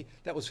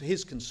for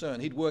his concern.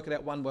 He'd work it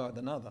out one way or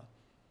another.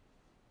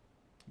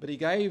 But he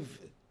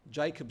gave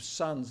Jacob's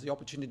sons the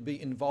opportunity to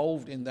be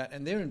involved in that,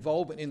 and their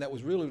involvement in that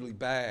was really, really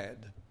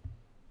bad.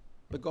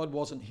 But God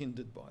wasn't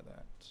hindered by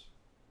that.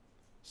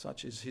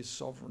 Such is his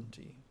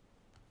sovereignty.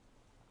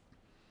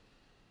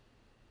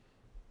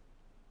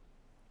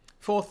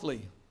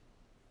 Fourthly,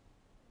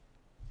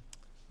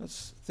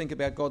 let's think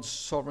about God's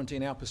sovereignty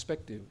in our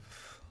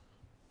perspective.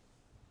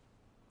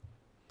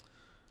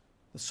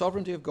 The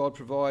sovereignty of God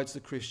provides the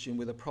Christian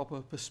with a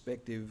proper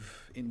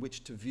perspective in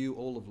which to view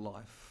all of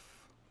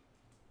life.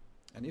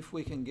 And if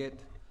we can get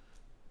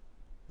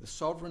the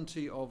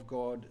sovereignty of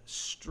God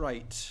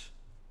straight,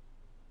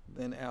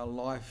 then our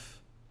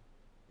life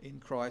in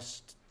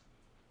Christ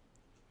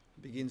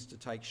begins to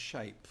take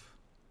shape.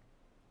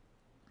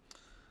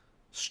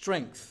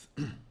 Strength.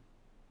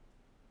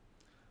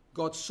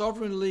 God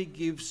sovereignly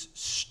gives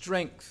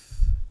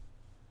strength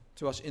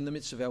to us in the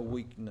midst of our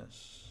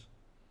weakness.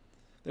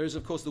 There is,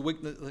 of course, the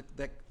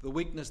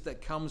weakness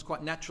that comes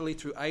quite naturally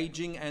through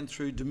aging and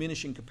through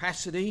diminishing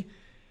capacity.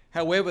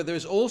 However, there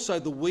is also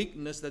the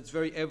weakness that's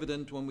very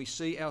evident when we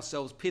see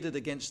ourselves pitted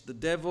against the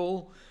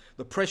devil,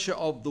 the pressure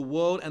of the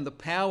world and the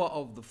power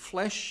of the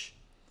flesh.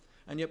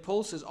 And yet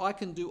Paul says, "I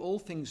can do all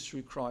things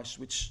through Christ,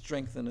 which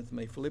strengtheneth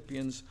me."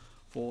 Philippians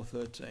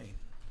 4:13.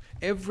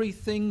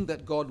 Everything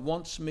that God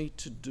wants me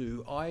to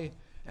do, I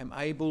am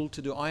able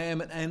to do. I am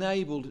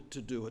enabled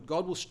to do it.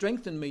 God will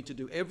strengthen me to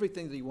do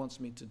everything that he wants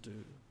me to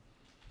do.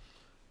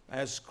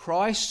 As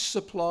Christ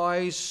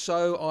supplies,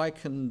 so I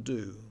can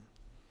do.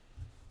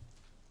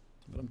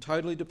 But I'm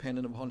totally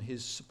dependent upon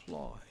his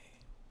supply.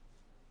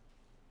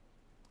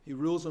 He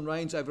rules and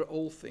reigns over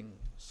all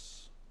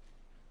things.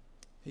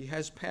 He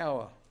has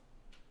power.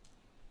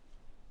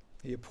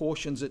 He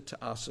apportions it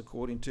to us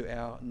according to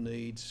our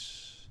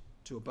needs,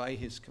 to obey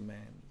his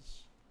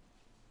commands.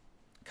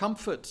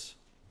 Comfort.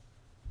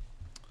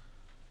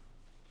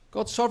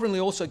 God sovereignly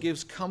also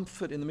gives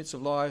comfort in the midst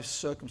of life's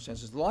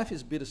circumstances. Life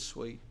is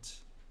bittersweet.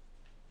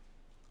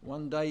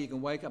 One day you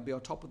can wake up, be on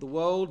top of the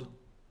world.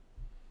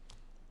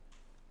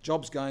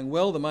 Job's going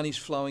well, the money's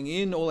flowing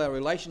in, all our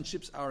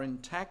relationships are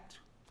intact.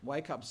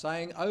 Wake up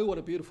saying, "Oh, what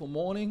a beautiful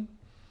morning.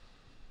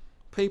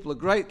 People are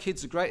great,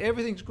 kids are great,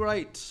 everything's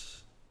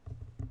great."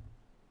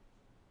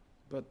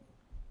 But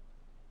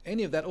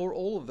any of that or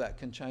all of that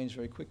can change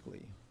very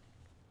quickly.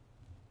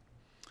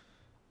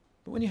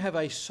 But when you have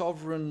a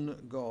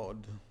sovereign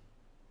God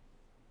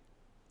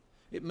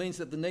It means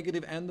that the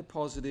negative and the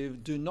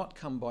positive do not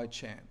come by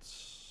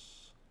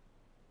chance.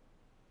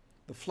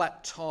 The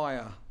flat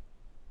tire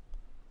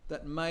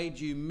that made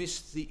you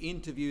miss the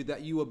interview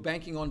that you were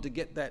banking on to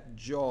get that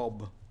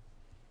job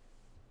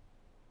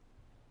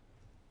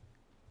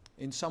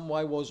in some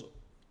way was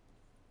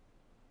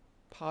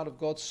part of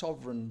God's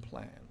sovereign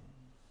plan.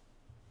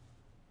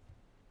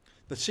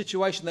 The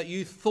situation that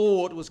you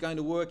thought was going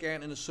to work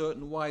out in a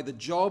certain way, the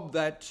job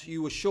that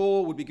you were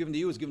sure would be given to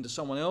you was given to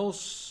someone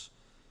else.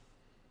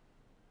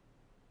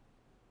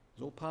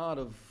 It's all part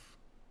of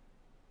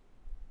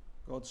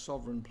God's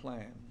sovereign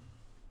plan.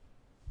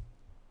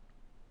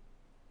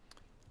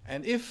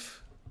 And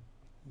if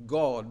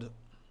God,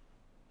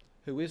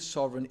 who is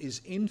sovereign,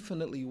 is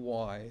infinitely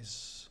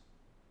wise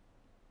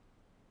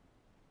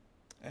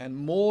and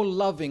more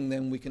loving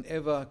than we can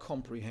ever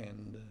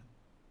comprehend,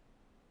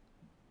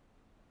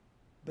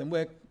 then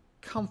we're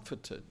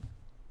comforted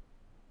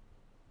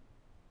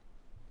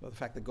by the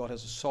fact that God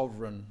has a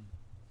sovereign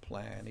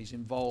plan. He's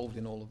involved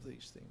in all of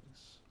these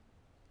things.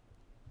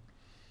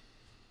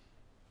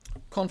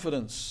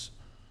 Confidence.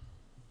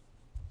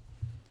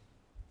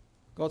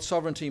 God's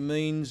sovereignty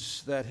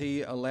means that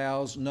he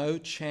allows no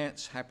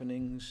chance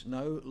happenings,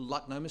 no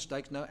luck, no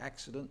mistakes, no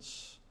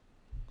accidents,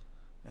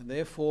 and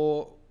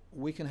therefore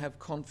we can have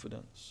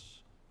confidence.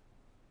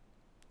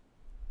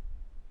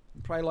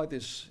 And pray like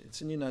this.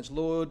 It's in your notes.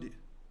 Lord,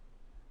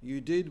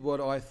 you did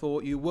what I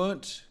thought you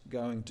weren't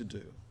going to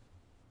do.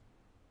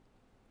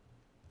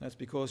 That's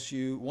because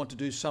you want to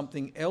do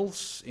something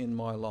else in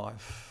my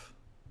life.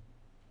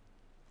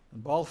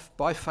 And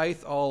by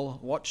faith, I'll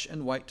watch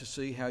and wait to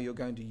see how you're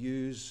going to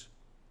use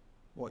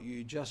what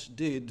you just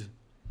did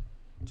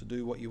to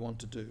do what you want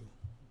to do.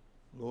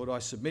 Lord, I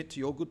submit to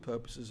your good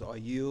purposes. I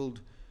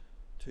yield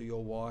to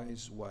your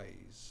wise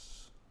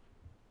ways.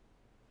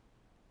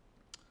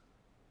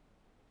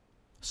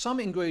 Some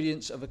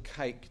ingredients of a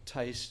cake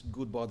taste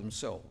good by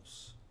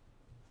themselves,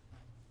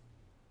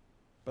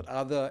 but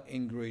other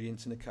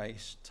ingredients in a cake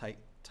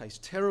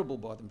taste terrible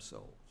by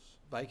themselves.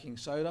 Baking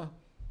soda,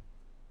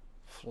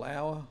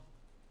 flour,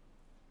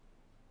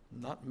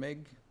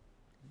 nutmeg.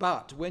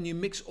 But when you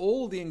mix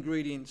all the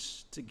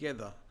ingredients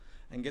together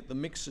and get the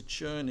mixer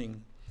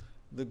churning,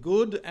 the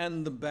good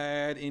and the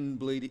bad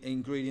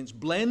ingredients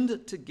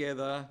blend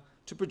together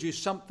to produce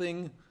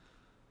something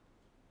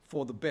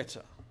for the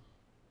better.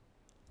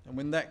 And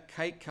when that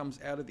cake comes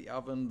out of the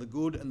oven, the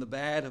good and the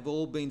bad have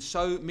all been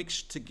so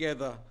mixed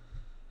together,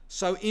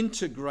 so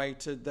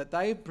integrated, that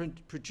they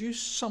produce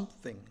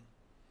something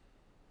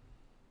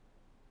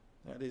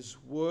that is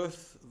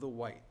worth the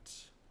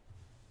wait.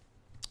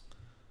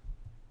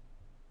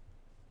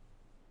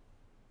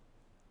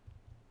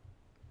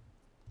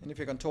 And if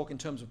you can talk in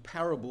terms of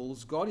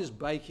parables, God is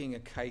baking a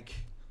cake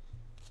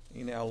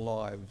in our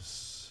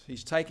lives.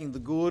 He's taking the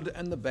good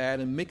and the bad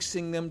and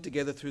mixing them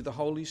together through the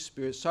Holy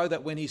Spirit so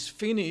that when he's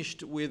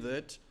finished with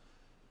it,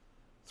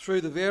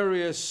 through the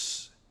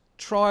various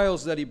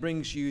trials that he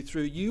brings you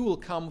through, you will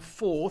come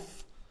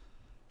forth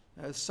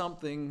as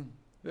something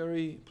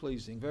very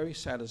pleasing, very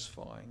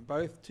satisfying,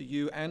 both to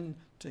you and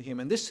to him.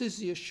 And this is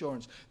the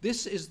assurance.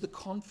 This is the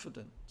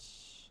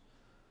confidence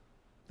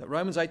that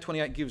Romans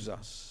 8:28 gives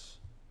us.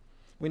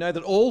 We know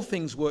that all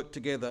things work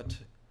together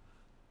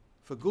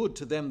for good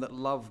to them that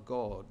love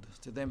God,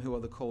 to them who are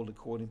the called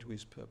according to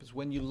his purpose.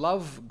 When you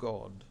love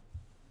God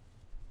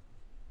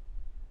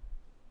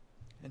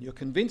and you're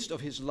convinced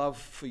of his love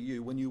for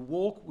you, when you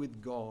walk with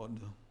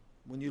God,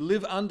 when you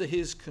live under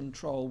his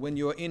control, when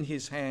you're in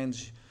his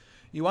hands,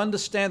 you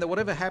understand that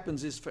whatever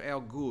happens is for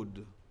our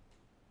good.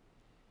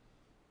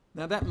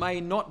 Now that may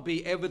not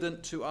be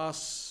evident to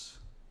us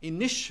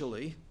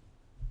initially,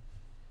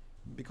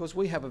 because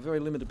we have a very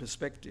limited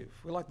perspective.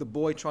 We're like the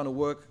boy trying to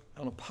work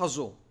on a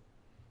puzzle.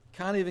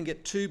 Can't even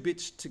get two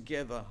bits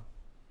together.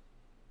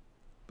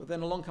 But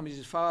then along comes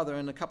his father,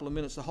 and in a couple of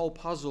minutes the whole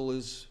puzzle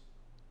is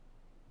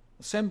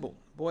assembled.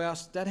 The boy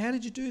asks, Dad, how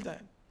did you do that?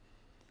 He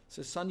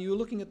says, son, you were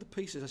looking at the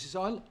pieces. I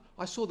says,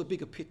 I saw the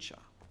bigger picture.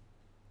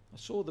 I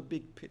saw the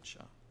big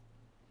picture.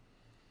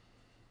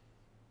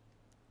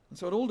 And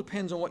so it all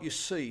depends on what you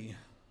see.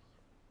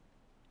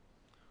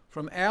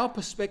 From our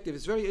perspective,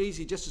 it's very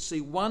easy just to see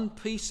one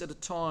piece at a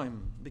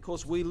time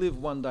because we live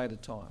one day at a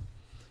time.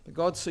 But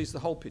God sees the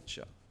whole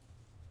picture.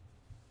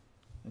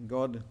 And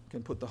God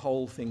can put the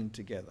whole thing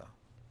together.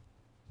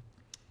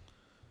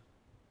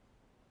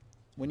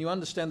 When you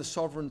understand the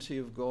sovereignty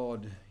of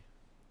God,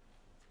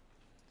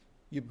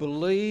 you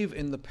believe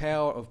in the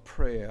power of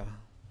prayer.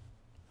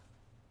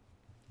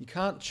 You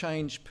can't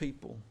change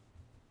people.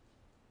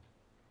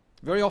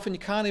 Very often you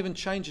can't even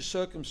change your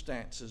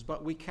circumstances,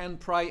 but we can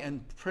pray,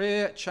 and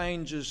prayer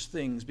changes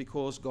things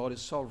because God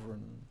is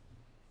sovereign.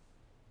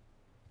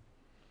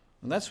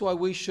 And that's why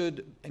we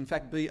should, in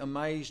fact, be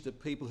amazed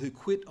at people who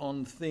quit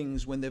on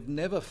things when they've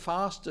never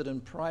fasted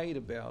and prayed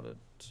about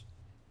it.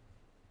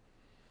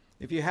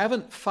 If you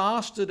haven't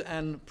fasted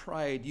and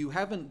prayed, you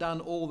haven't done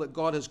all that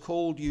God has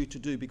called you to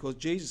do, because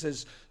Jesus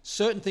says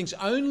certain things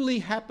only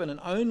happen and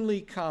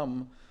only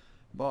come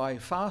by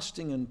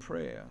fasting and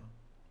prayer.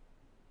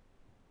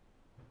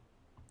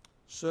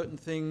 Certain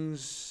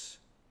things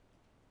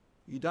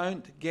you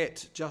don't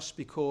get just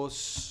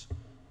because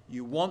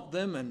you want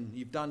them and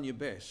you've done your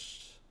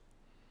best.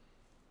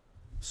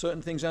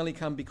 Certain things only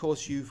come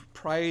because you've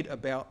prayed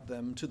about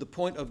them to the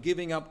point of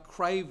giving up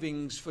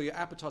cravings for your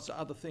appetites for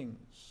other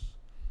things.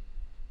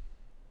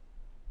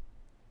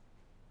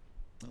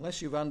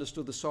 Unless you've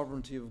understood the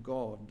sovereignty of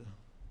God,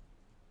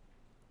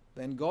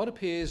 then God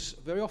appears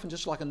very often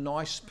just like a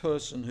nice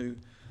person who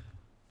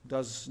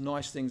does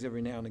nice things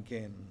every now and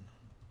again.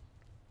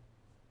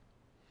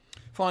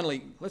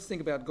 Finally, let's think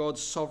about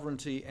God's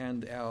sovereignty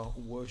and our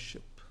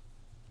worship.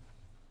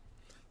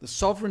 The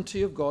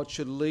sovereignty of God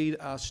should lead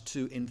us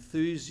to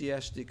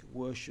enthusiastic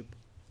worship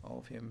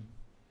of Him.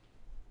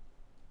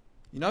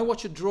 You know what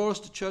should draw us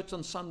to church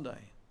on Sunday?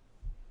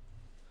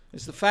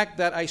 It's the fact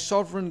that a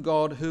sovereign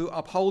God who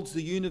upholds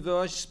the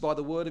universe by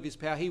the word of His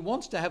power, He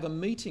wants to have a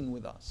meeting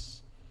with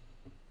us.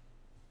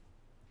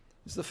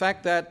 It's the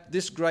fact that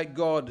this great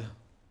God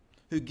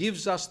who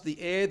gives us the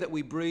air that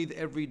we breathe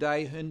every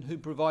day and who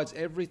provides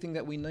everything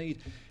that we need,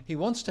 He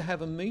wants to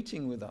have a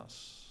meeting with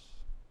us.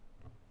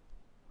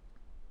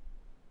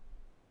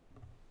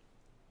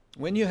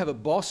 When you have a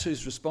boss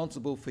who's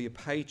responsible for your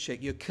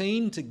paycheck, you're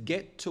keen to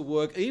get to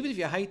work, even if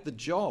you hate the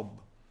job,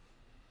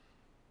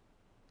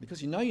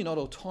 because you know you're not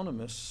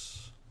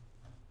autonomous.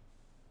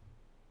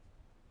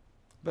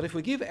 But if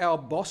we give our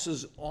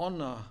bosses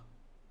honour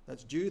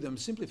that's due them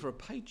simply for a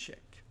paycheck,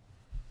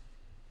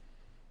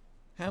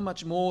 how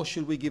much more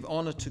should we give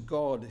honour to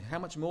God? How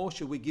much more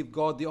should we give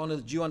God the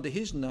honour due unto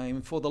His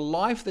name for the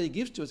life that He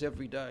gives to us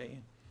every day?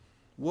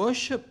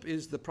 Worship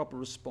is the proper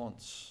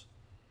response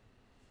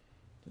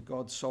to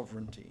God's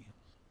sovereignty.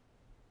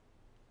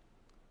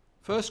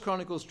 1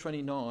 Chronicles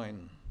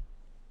 29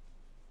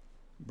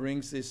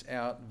 brings this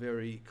out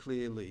very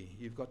clearly.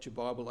 You've got your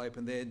Bible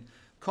open there.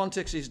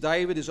 Context is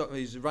David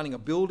is running a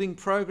building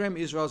program.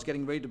 Israel's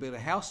getting ready to build a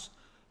house,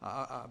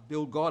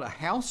 build God a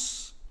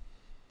house.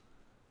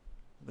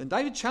 Then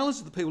David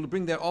challenges the people to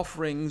bring their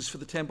offerings for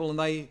the temple,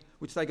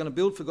 which they're going to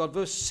build for God.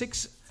 Verse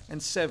 6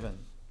 and 7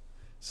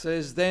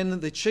 says, Then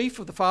the chief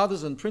of the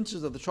fathers and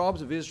princes of the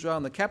tribes of Israel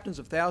and the captains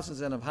of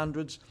thousands and of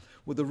hundreds,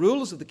 with the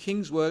rulers of the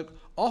king's work,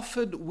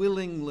 offered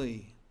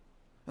willingly.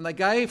 And they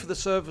gave for the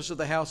service of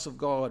the house of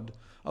God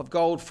of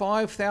gold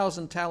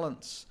 5,000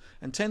 talents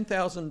and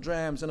 10,000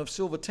 drams, and of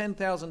silver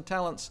 10,000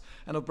 talents,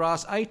 and of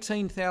brass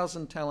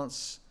 18,000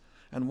 talents,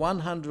 and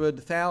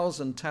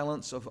 100,000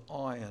 talents of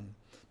iron.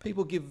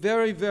 People give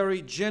very,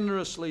 very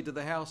generously to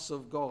the house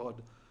of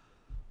God.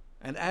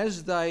 And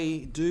as they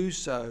do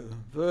so,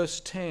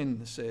 verse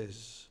 10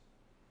 says,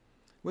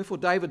 Wherefore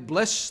David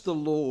blessed the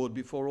Lord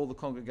before all the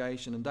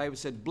congregation. And David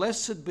said,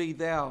 Blessed be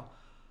thou,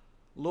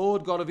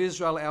 Lord God of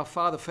Israel, our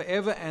Father,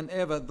 forever and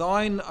ever.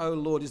 Thine, O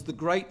Lord, is the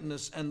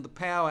greatness and the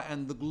power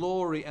and the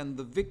glory and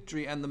the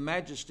victory and the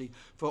majesty.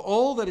 For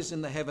all that is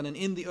in the heaven and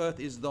in the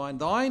earth is thine.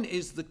 Thine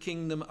is the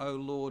kingdom, O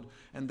Lord,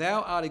 and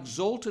thou art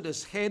exalted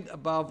as head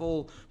above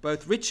all.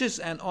 Both riches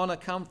and honour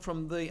come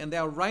from thee, and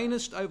thou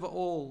reignest over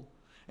all.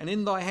 And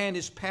in thy hand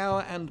is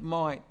power and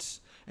might,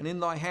 and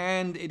in thy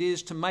hand it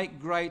is to make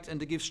great and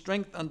to give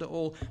strength unto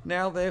all.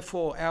 Now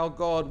therefore, our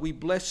God, we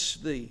bless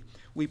thee.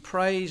 We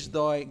praise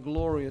thy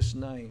glorious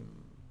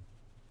name.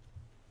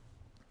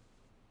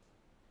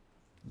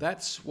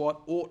 That's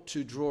what ought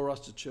to draw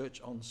us to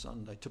church on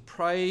Sunday, to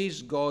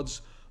praise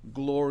God's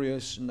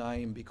glorious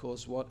name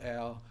because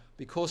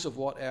of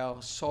what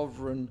our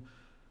sovereign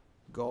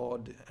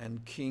God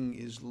and King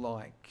is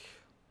like.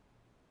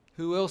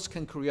 Who else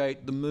can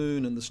create the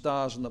moon and the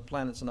stars and the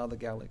planets and other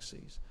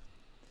galaxies?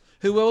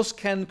 Who else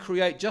can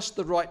create just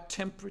the right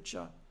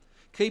temperature,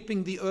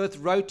 keeping the earth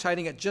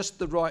rotating at just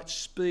the right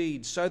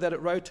speed so that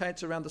it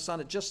rotates around the sun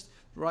at just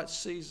the right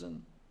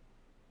season?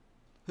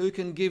 Who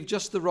can give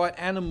just the right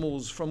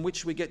animals from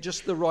which we get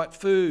just the right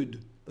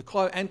food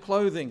and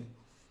clothing?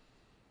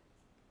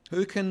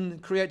 Who can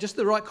create just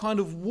the right kind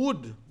of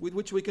wood with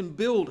which we can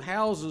build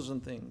houses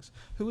and things?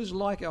 Who is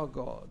like our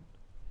God?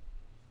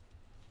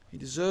 He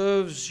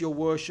deserves your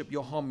worship,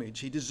 your homage.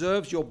 He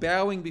deserves your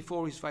bowing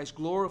before His face,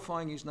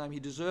 glorifying His name.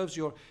 He deserves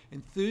your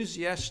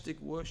enthusiastic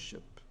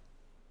worship.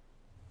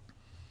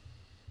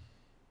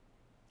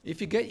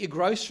 If you get your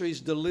groceries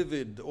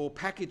delivered or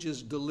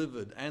packages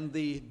delivered and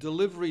the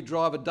delivery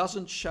driver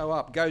doesn't show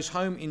up, goes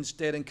home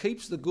instead and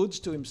keeps the goods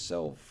to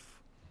himself,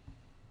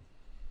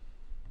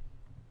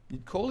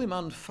 you'd call him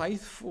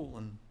unfaithful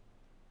and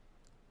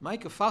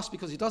make a fuss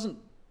because he doesn't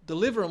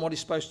deliver on what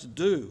he's supposed to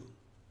do.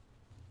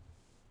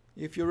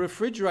 If your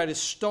refrigerator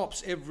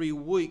stops every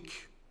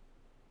week,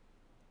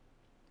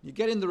 you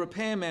get in the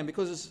repairman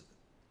because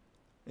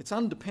it's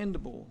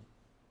undependable.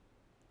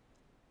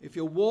 If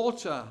your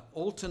water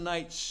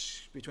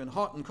alternates between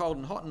hot and cold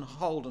and hot and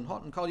cold and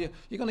hot and cold,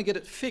 you're going to get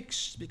it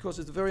fixed because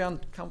it's a very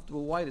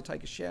uncomfortable way to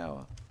take a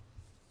shower.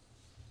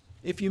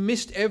 If you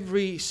missed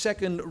every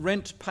second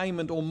rent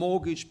payment or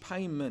mortgage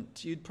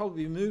payment, you'd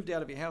probably be moved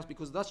out of your house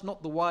because that's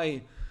not the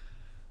way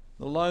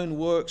the loan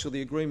works or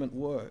the agreement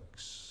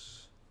works.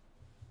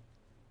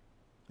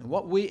 And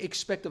what we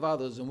expect of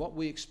others and what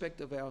we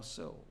expect of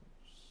ourselves.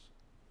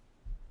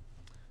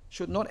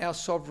 Should not our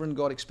sovereign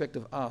God expect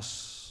of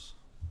us,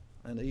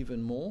 and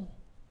even more?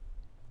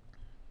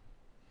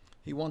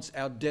 He wants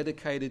our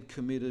dedicated,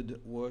 committed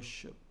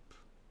worship.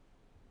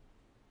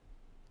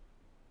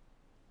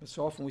 But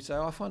so often we say,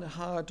 I find it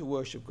hard to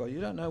worship God. You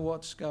don't know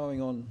what's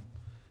going on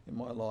in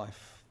my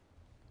life.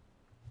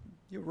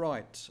 You're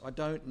right, I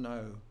don't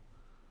know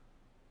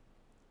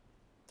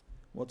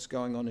what's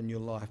going on in your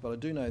life, but I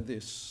do know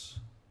this.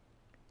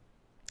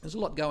 There's a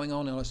lot going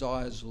on in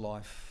Isaiah's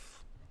life.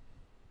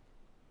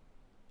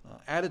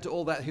 Added to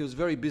all that, he was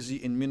very busy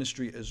in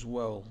ministry as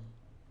well.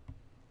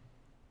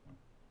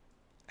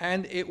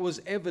 And it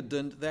was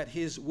evident that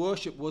his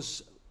worship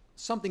was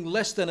something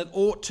less than it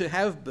ought to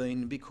have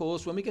been,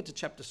 because when we get to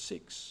chapter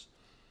 6,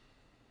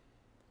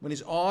 when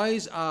his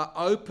eyes are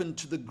opened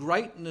to the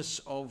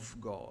greatness of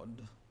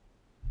God,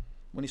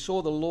 when he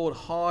saw the Lord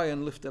high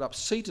and lifted up,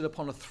 seated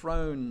upon a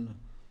throne,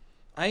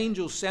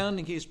 angels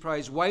sounding his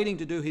praise, waiting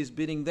to do his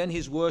bidding, then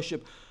his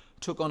worship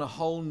took on a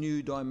whole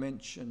new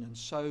dimension, and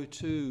so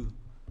too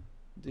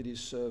did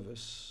his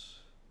service.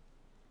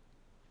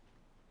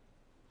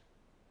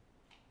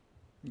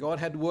 God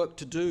had work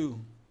to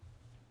do.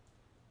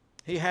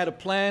 He had a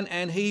plan,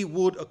 and he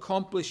would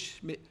accomplish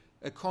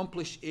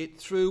it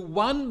through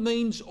one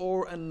means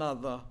or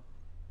another.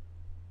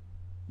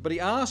 But he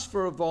asked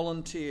for a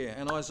volunteer,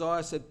 and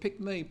Isaiah said,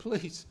 pick me,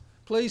 please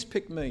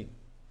pick me.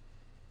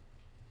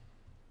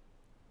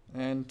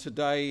 And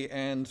today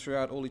and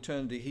throughout all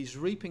eternity, he's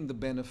reaping the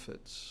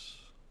benefits.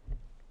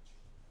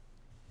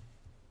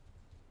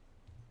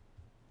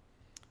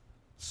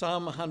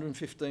 Psalm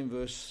 115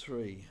 verse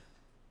 3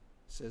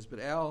 says, but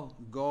our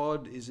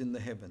God is in the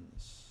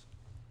heavens.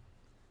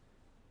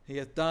 He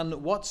hath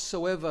done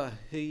whatsoever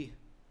he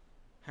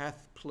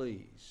hath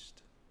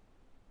pleased.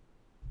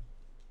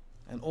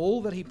 And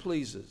all that he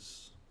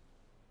pleases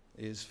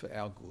is for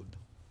our good.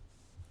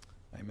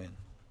 Amen.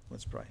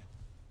 Let's pray.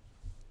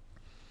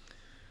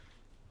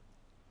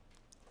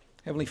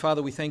 Heavenly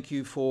Father, we thank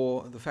you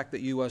for the fact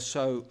that you are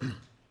so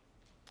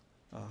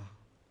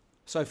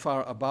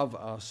far above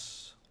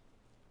us.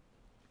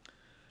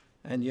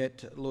 And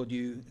yet, Lord,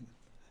 you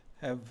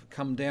have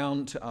come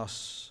down to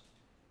us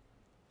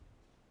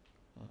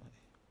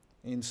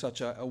in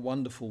such a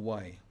wonderful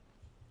way.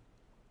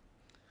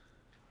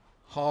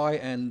 High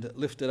and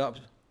lifted up,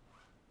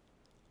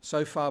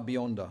 so far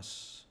beyond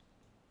us,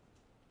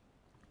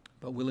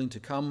 but willing to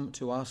come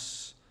to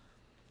us,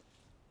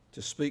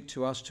 to speak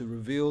to us, to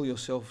reveal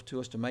yourself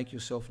to us, to make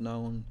yourself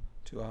known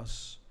to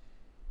us.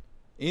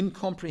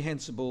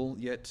 Incomprehensible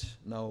yet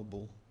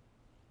knowable.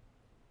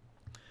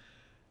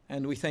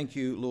 And we thank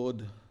you,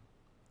 Lord,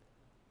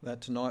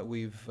 that tonight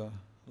we've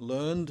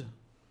learned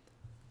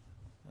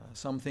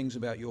some things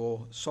about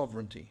your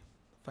sovereignty,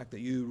 the fact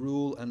that you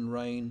rule and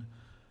reign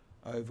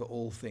over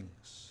all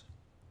things.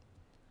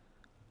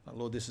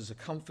 Lord, this is a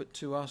comfort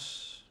to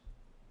us.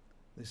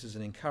 This is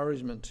an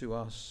encouragement to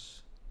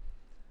us.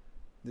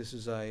 This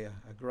is a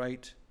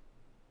great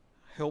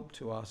help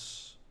to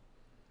us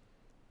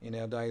in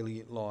our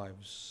daily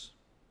lives.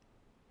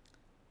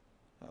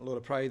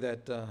 Lord, I pray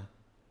that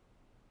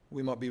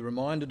we might be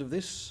reminded of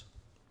this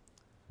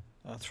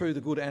through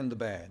the good and the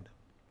bad.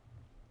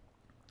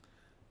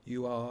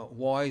 You are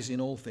wise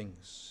in all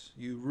things.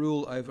 You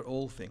rule over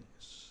all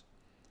things.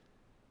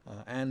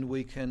 And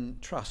we can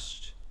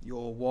trust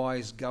your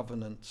wise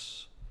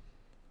governance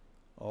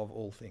of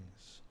all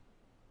things.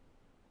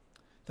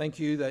 Thank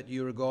you that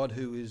you're a God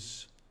who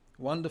is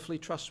wonderfully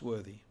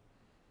trustworthy.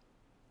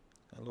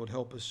 Lord,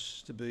 help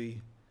us to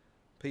be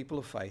people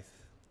of faith.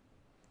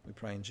 We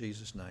pray in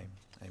Jesus' name.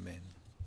 Amen.